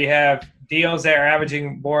deals, we have deals that are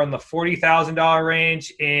averaging more in the $40,000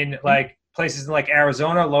 range in places in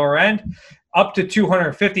Arizona, lower end, up to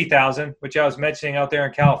 $250,000, which I was mentioning out there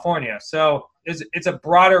in California. So it's a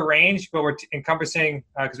broader range, but we're encompassing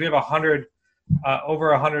because we have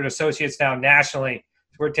over 100 associates now nationally.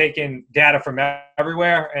 So we're taking data from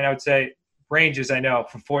everywhere, and I would say ranges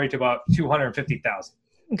from 40 to about 250,000.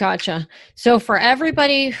 Gotcha. So for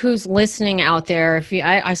everybody who's listening out there,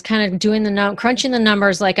 I was kind of doing crunching the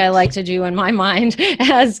numbers like I like to do in my mind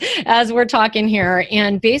as we're talking here.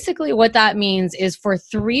 And basically what that means is for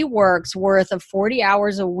 3 works worth of 40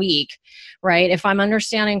 hours a week, right? If I'm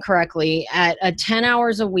understanding correctly, at 10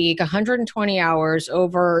 hours a week, 120 hours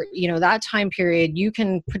over, that time period, you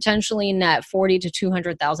can potentially net $40,000 to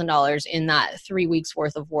 $200,000 in that 3 weeks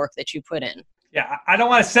worth of work that you put in. Yeah, I don't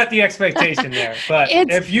want to set the expectation there, but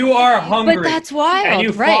if you are hungry but that's wild, and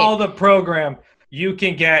you follow the program, you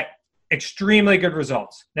can get extremely good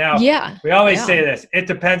results. Now, we always say this, it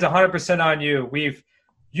depends 100% on you. We've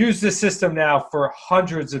used this system now for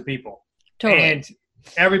hundreds of people. Totally. And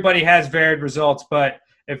everybody has varied results, but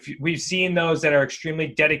if we've seen those that are extremely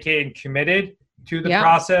dedicated and committed to the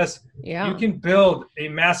process, you can build a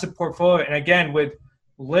massive portfolio. And again, with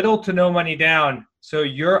little to no money down, So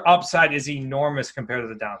your upside is enormous compared to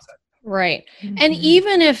the downside. Right. And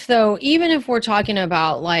even if we're talking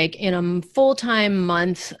about like in a full-time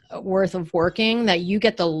month worth of working, that you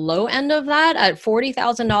get the low end of that at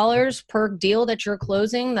 $40,000 per deal that you're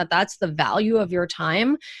closing, that's the value of your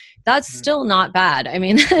time, that's still not bad. I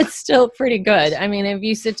mean, it's still pretty good. I mean, if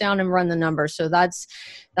you sit down and run the numbers. So that's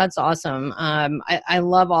awesome. I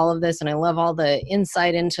love all of this, and I love all the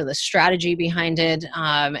insight into the strategy behind it.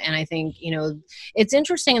 And I think, it's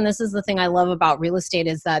interesting. And this is the thing I love about real estate,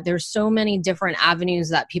 is that there's so many different avenues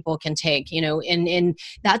that people can take, and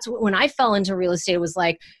that's when I fell into real estate. It was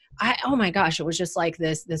like, oh my gosh, it was just like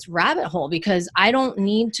this rabbit hole, because I don't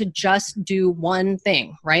need to just do one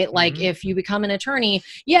thing, right? Like if you become an attorney,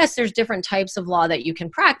 yes, there's different types of law that you can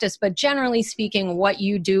practice, but generally speaking, what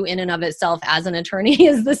you do in and of itself as an attorney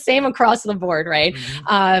is the same across the board, right?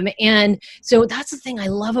 And so that's the thing I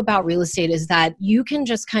love about real estate, is that you can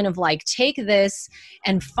just kind of like take this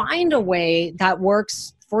and find a way that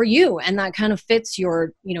works for you, and that kind of fits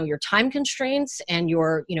your, your time constraints and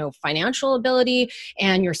your, financial ability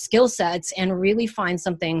and your skill sets, and really find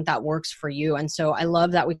something that works for you. And so I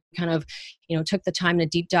love that we kind of, took the time to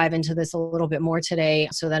deep dive into this a little bit more today,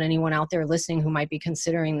 so that anyone out there listening who might be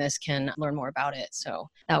considering this can learn more about it. So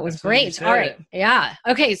that was great. All right. Yeah.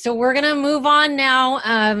 Okay. So we're going to move on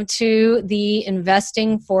now to the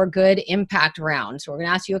Investing for Good impact round. So we're going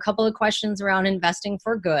to ask you a couple of questions around investing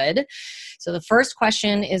for good. So the first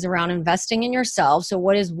question is around investing in yourself. So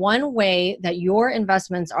what is one way that your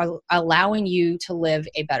investments are allowing you to live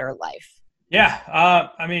a better life? Yeah.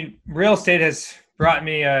 I mean, real estate has brought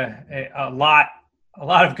me a lot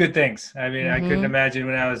of good things. I mean, I couldn't imagine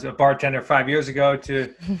when I was a bartender 5 years ago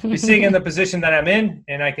to be sitting in the position that I'm in,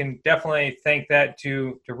 and I can definitely thank that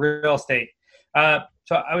to real estate.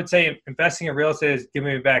 So I would say investing in real estate is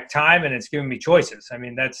giving me back time, and it's giving me choices. I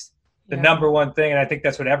mean, that's the number one thing, and I think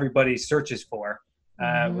that's what everybody searches for.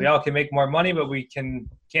 We all can make more money, but we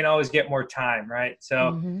can't always get more time, right?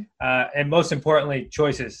 So, and most importantly,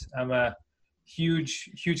 choices. I'm a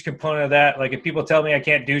huge component of that. Like if people tell me I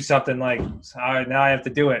can't do something, like, all right, now I have to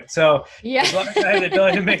do it. So as long as I have the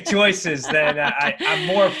ability to make choices, then I'm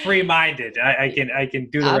more free-minded. I can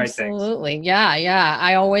do the right things. Absolutely. Yeah.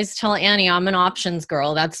 I always tell Annie I'm an options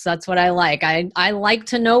girl. That's what I like. I like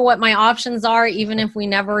to know what my options are, even if we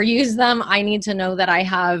never use them. I need to know that I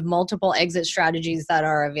have multiple exit strategies that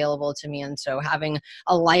are available to me. And so having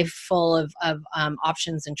a life full of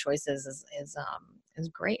options and choices is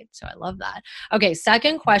great. So I love that. Okay.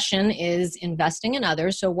 Second question is investing in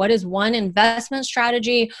others. So what is one investment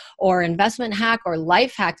strategy or investment hack or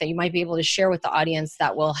life hack that you might be able to share with the audience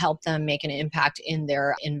that will help them make an impact in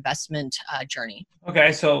their investment journey?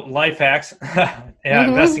 Okay. So life hacks,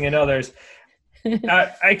 investing in others.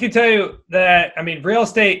 I can tell you that, I mean, real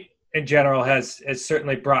estate in general has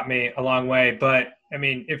certainly brought me a long way, but I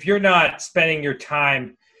mean, if you're not spending your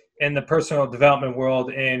time in the personal development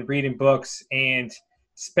world and reading books and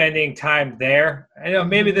spending time there, I know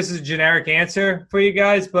maybe this is a generic answer for you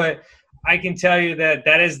guys, but I can tell you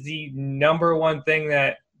that is the number one thing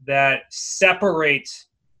that separates,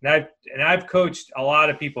 and I've coached a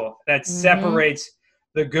lot of people, that separates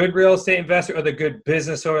the good real estate investor or the good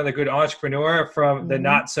business owner, the good entrepreneur from the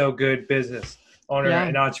not so good business owner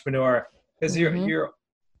and entrepreneur. Because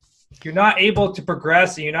you're not able to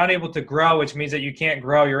progress, and you're not able to grow, which means that you can't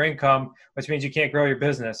grow your income, which means you can't grow your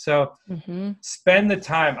business. So spend the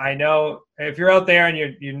time. I know if you're out there and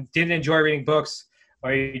you didn't enjoy reading books,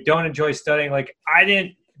 or you don't enjoy studying, like I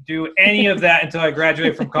didn't do any of that until I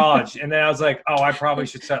graduated from college. And then I was like, oh, I probably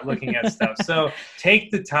should start looking at stuff. So take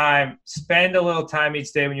the time, spend a little time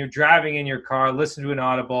each day when you're driving in your car, listen to an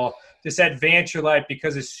Audible, just advance your life,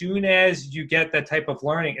 because as soon as you get that type of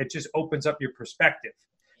learning, it just opens up your perspective.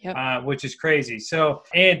 Which is crazy. So,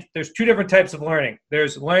 and there's two different types of learning.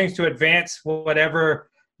 There's learning to advance whatever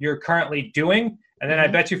you're currently doing. And then I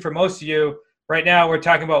bet you for most of you right now, we're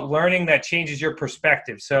talking about learning that changes your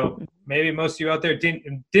perspective. So maybe most of you out there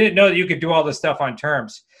didn't know that you could do all this stuff on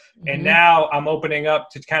terms. And now I'm opening up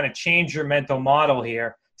to kind of change your mental model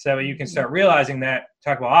here, so you can start realizing that,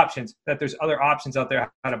 talk about options, that there's other options out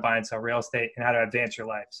there, how to buy and sell real estate and how to advance your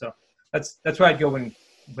life. So that's where I'd go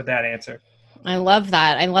with that answer. I love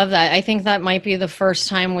that. I think that might be the first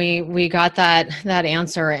time we got that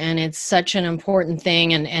answer, and it's such an important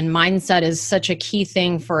thing. And mindset is such a key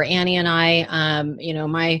thing for Annie and I.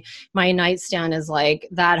 My nightstand is like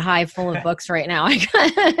that high full of books right now.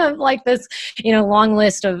 I have like this, long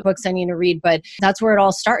list of books I need to read, but that's where it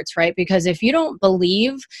all starts, right? Because if you don't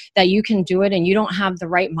believe that you can do it, and you don't have the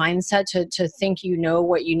right mindset to think you know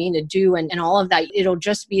what you need to do and all of that, it'll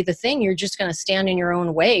just be the thing. You're just going to stand in your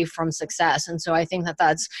own way from success. And so I think that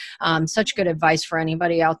that's such good advice for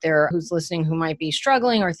anybody out there who's listening who might be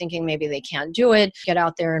struggling or thinking maybe they can't do it. Get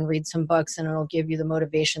out there and read some books, and it'll give you the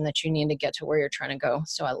motivation that you need to get to where you're trying to go.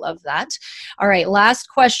 So I love that. All right, last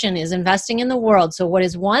question is investing in the world. So what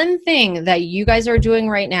is one thing that you guys are doing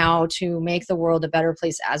right now to make the world a better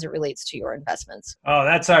place as it relates to your investments? Oh,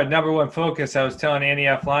 that's our number one focus. I was telling Annie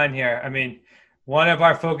offline here. I mean, one of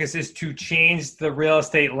our focus is to change the real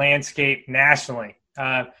estate landscape nationally.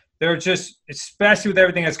 They're just, especially with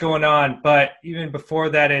everything that's going on, but even before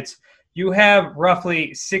that, you have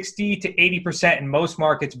roughly 60 to 80% in most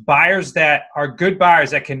markets, buyers that are good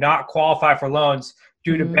buyers that cannot qualify for loans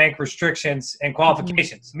due to bank restrictions and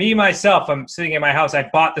qualifications. Me, myself, I'm sitting in my house. I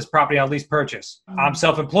bought this property on lease purchase. I'm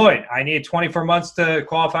self-employed. I needed 24 months to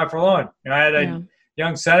qualify for a loan. I had a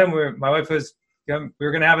young son, and my wife was, we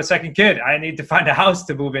were going to have a second kid. I need to find a house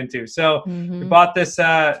to move into. So we bought this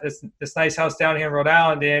nice house down here in Rhode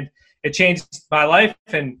Island, and it changed my life.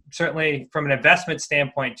 And certainly from an investment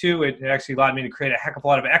standpoint too, it actually allowed me to create a heck of a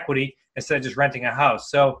lot of equity instead of just renting a house.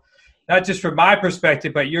 So not just from my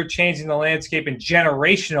perspective, but you're changing the landscape and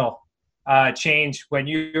generational change when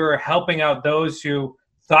you're helping out those who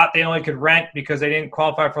thought they only could rent because they didn't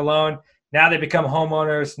qualify for a loan. Now they become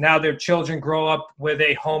homeowners. Now their children grow up with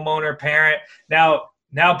a homeowner parent. Now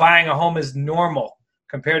buying a home is normal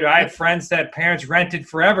compared to, I have friends that parents rented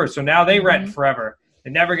forever. So now they rent forever. They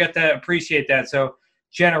never get to appreciate that. So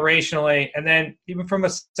generationally, and then even from a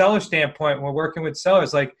seller standpoint, we're working with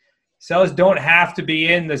sellers. Like, sellers don't have to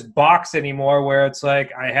be in this box anymore where it's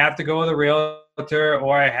like, I have to go with a realtor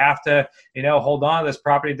or I have to, hold on to this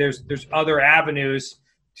property. There's other avenues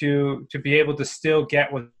to be able to still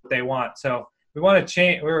get what they want. So we want to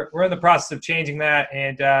change. We're in the process of changing that.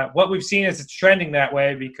 And what we've seen is it's trending that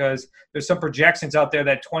way because there's some projections out there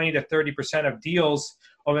that 20 to 30% of deals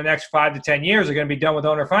over the next 5 to 10 years are going to be done with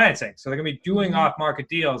owner financing. So they're going to be doing off-market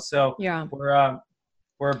deals. So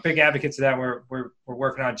we're big advocates of that. We're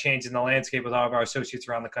working on changing the landscape with all of our associates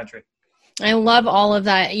around the country. I love all of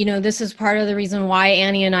that. This is part of the reason why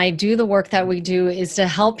Annie and I do the work that we do, is to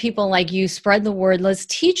help people like you spread the word. Let's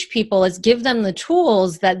teach people, let's give them the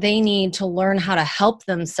tools that they need to learn how to help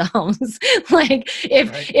themselves. Like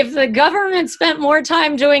if the government spent more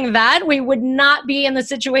time doing that, we would not be in the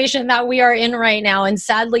situation that we are in right now. And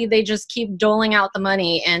sadly, they just keep doling out the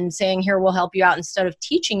money and saying, here, we'll help you out, instead of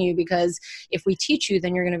teaching you, because if we teach you,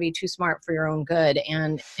 then you're going to be too smart for your own good.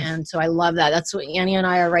 And so I love that. That's what Annie and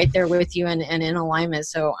I are right there with you and in alignment.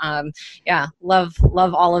 So love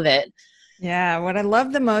all of it. Yeah. What I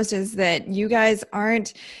love the most is that you guys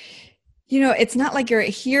aren't, it's not like you're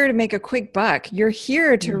here to make a quick buck. You're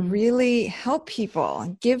here to really help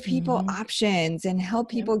people, give people options, and help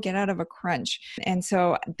people get out of a crunch. And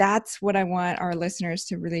so that's what I want our listeners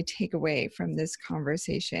to really take away from this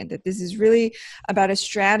conversation, that this is really about a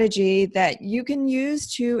strategy that you can use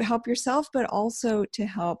to help yourself, but also to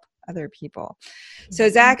help other people. So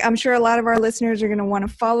Zach, I'm sure a lot of our listeners are going to want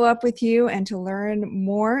to follow up with you and to learn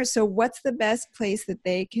more. So what's the best place that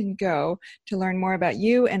they can go to learn more about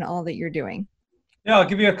you and all that you're doing? Yeah, I'll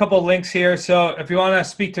give you a couple of links here. So if you want to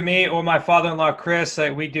speak to me or my father-in-law, Chris,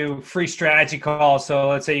 we do free strategy calls. So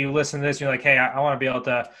let's say you listen to this and you're like, hey, I want to be able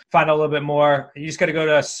to find out a little bit more. You just got to go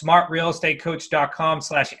to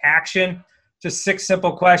smartrealestatecoach.com/action. Just 6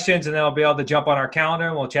 simple questions, and then I'll be able to jump on our calendar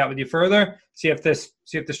and we'll chat with you further. See if the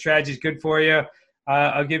strategy is good for you.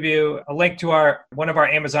 I'll give you a link to one of our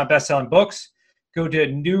Amazon best-selling books. Go to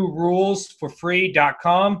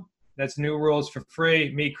newrulesforfree.com. That's New Rules for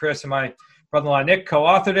Free. Me, Chris, and my brother-in-law Nick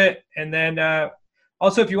co-authored it. And then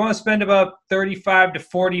also, if you want to spend about 35 to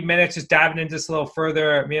 40 minutes just diving into this a little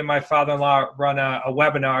further, me and my father-in-law run a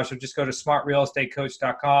webinar. So just go to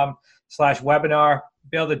smartrealestatecoach.com/webinar.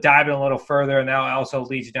 Be able to dive in a little further, and that'll also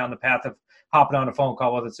lead you down the path of hopping on a phone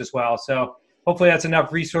call with us as well. So hopefully that's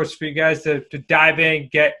enough resource for you guys to dive in,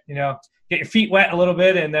 get your feet wet a little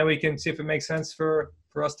bit, and then we can see if it makes sense for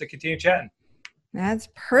us to continue chatting. That's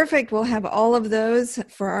perfect. We'll have all of those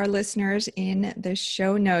for our listeners in the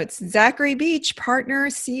show notes. Zachary Beach, partner,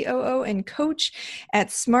 COO, and coach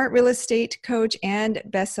at Smart Real Estate Coach and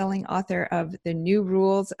best-selling author of The New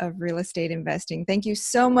Rules of Real Estate Investing. Thank you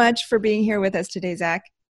so much for being here with us today, Zach.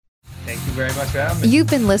 Thank you very much for having me. You've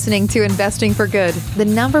been listening to Investing for Good, the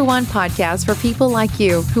 #1 podcast for people like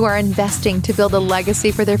you who are investing to build a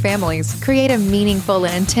legacy for their families, create a meaningful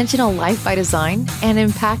and intentional life by design, and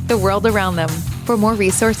impact the world around them. For more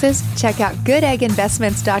resources, check out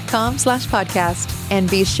goodegginvestments.com/podcast. And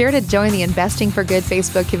be sure to join the Investing for Good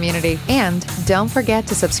Facebook community. And don't forget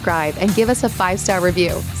to subscribe and give us a 5-star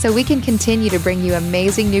review so we can continue to bring you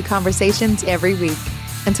amazing new conversations every week.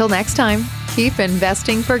 Until next time, keep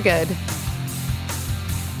investing for good.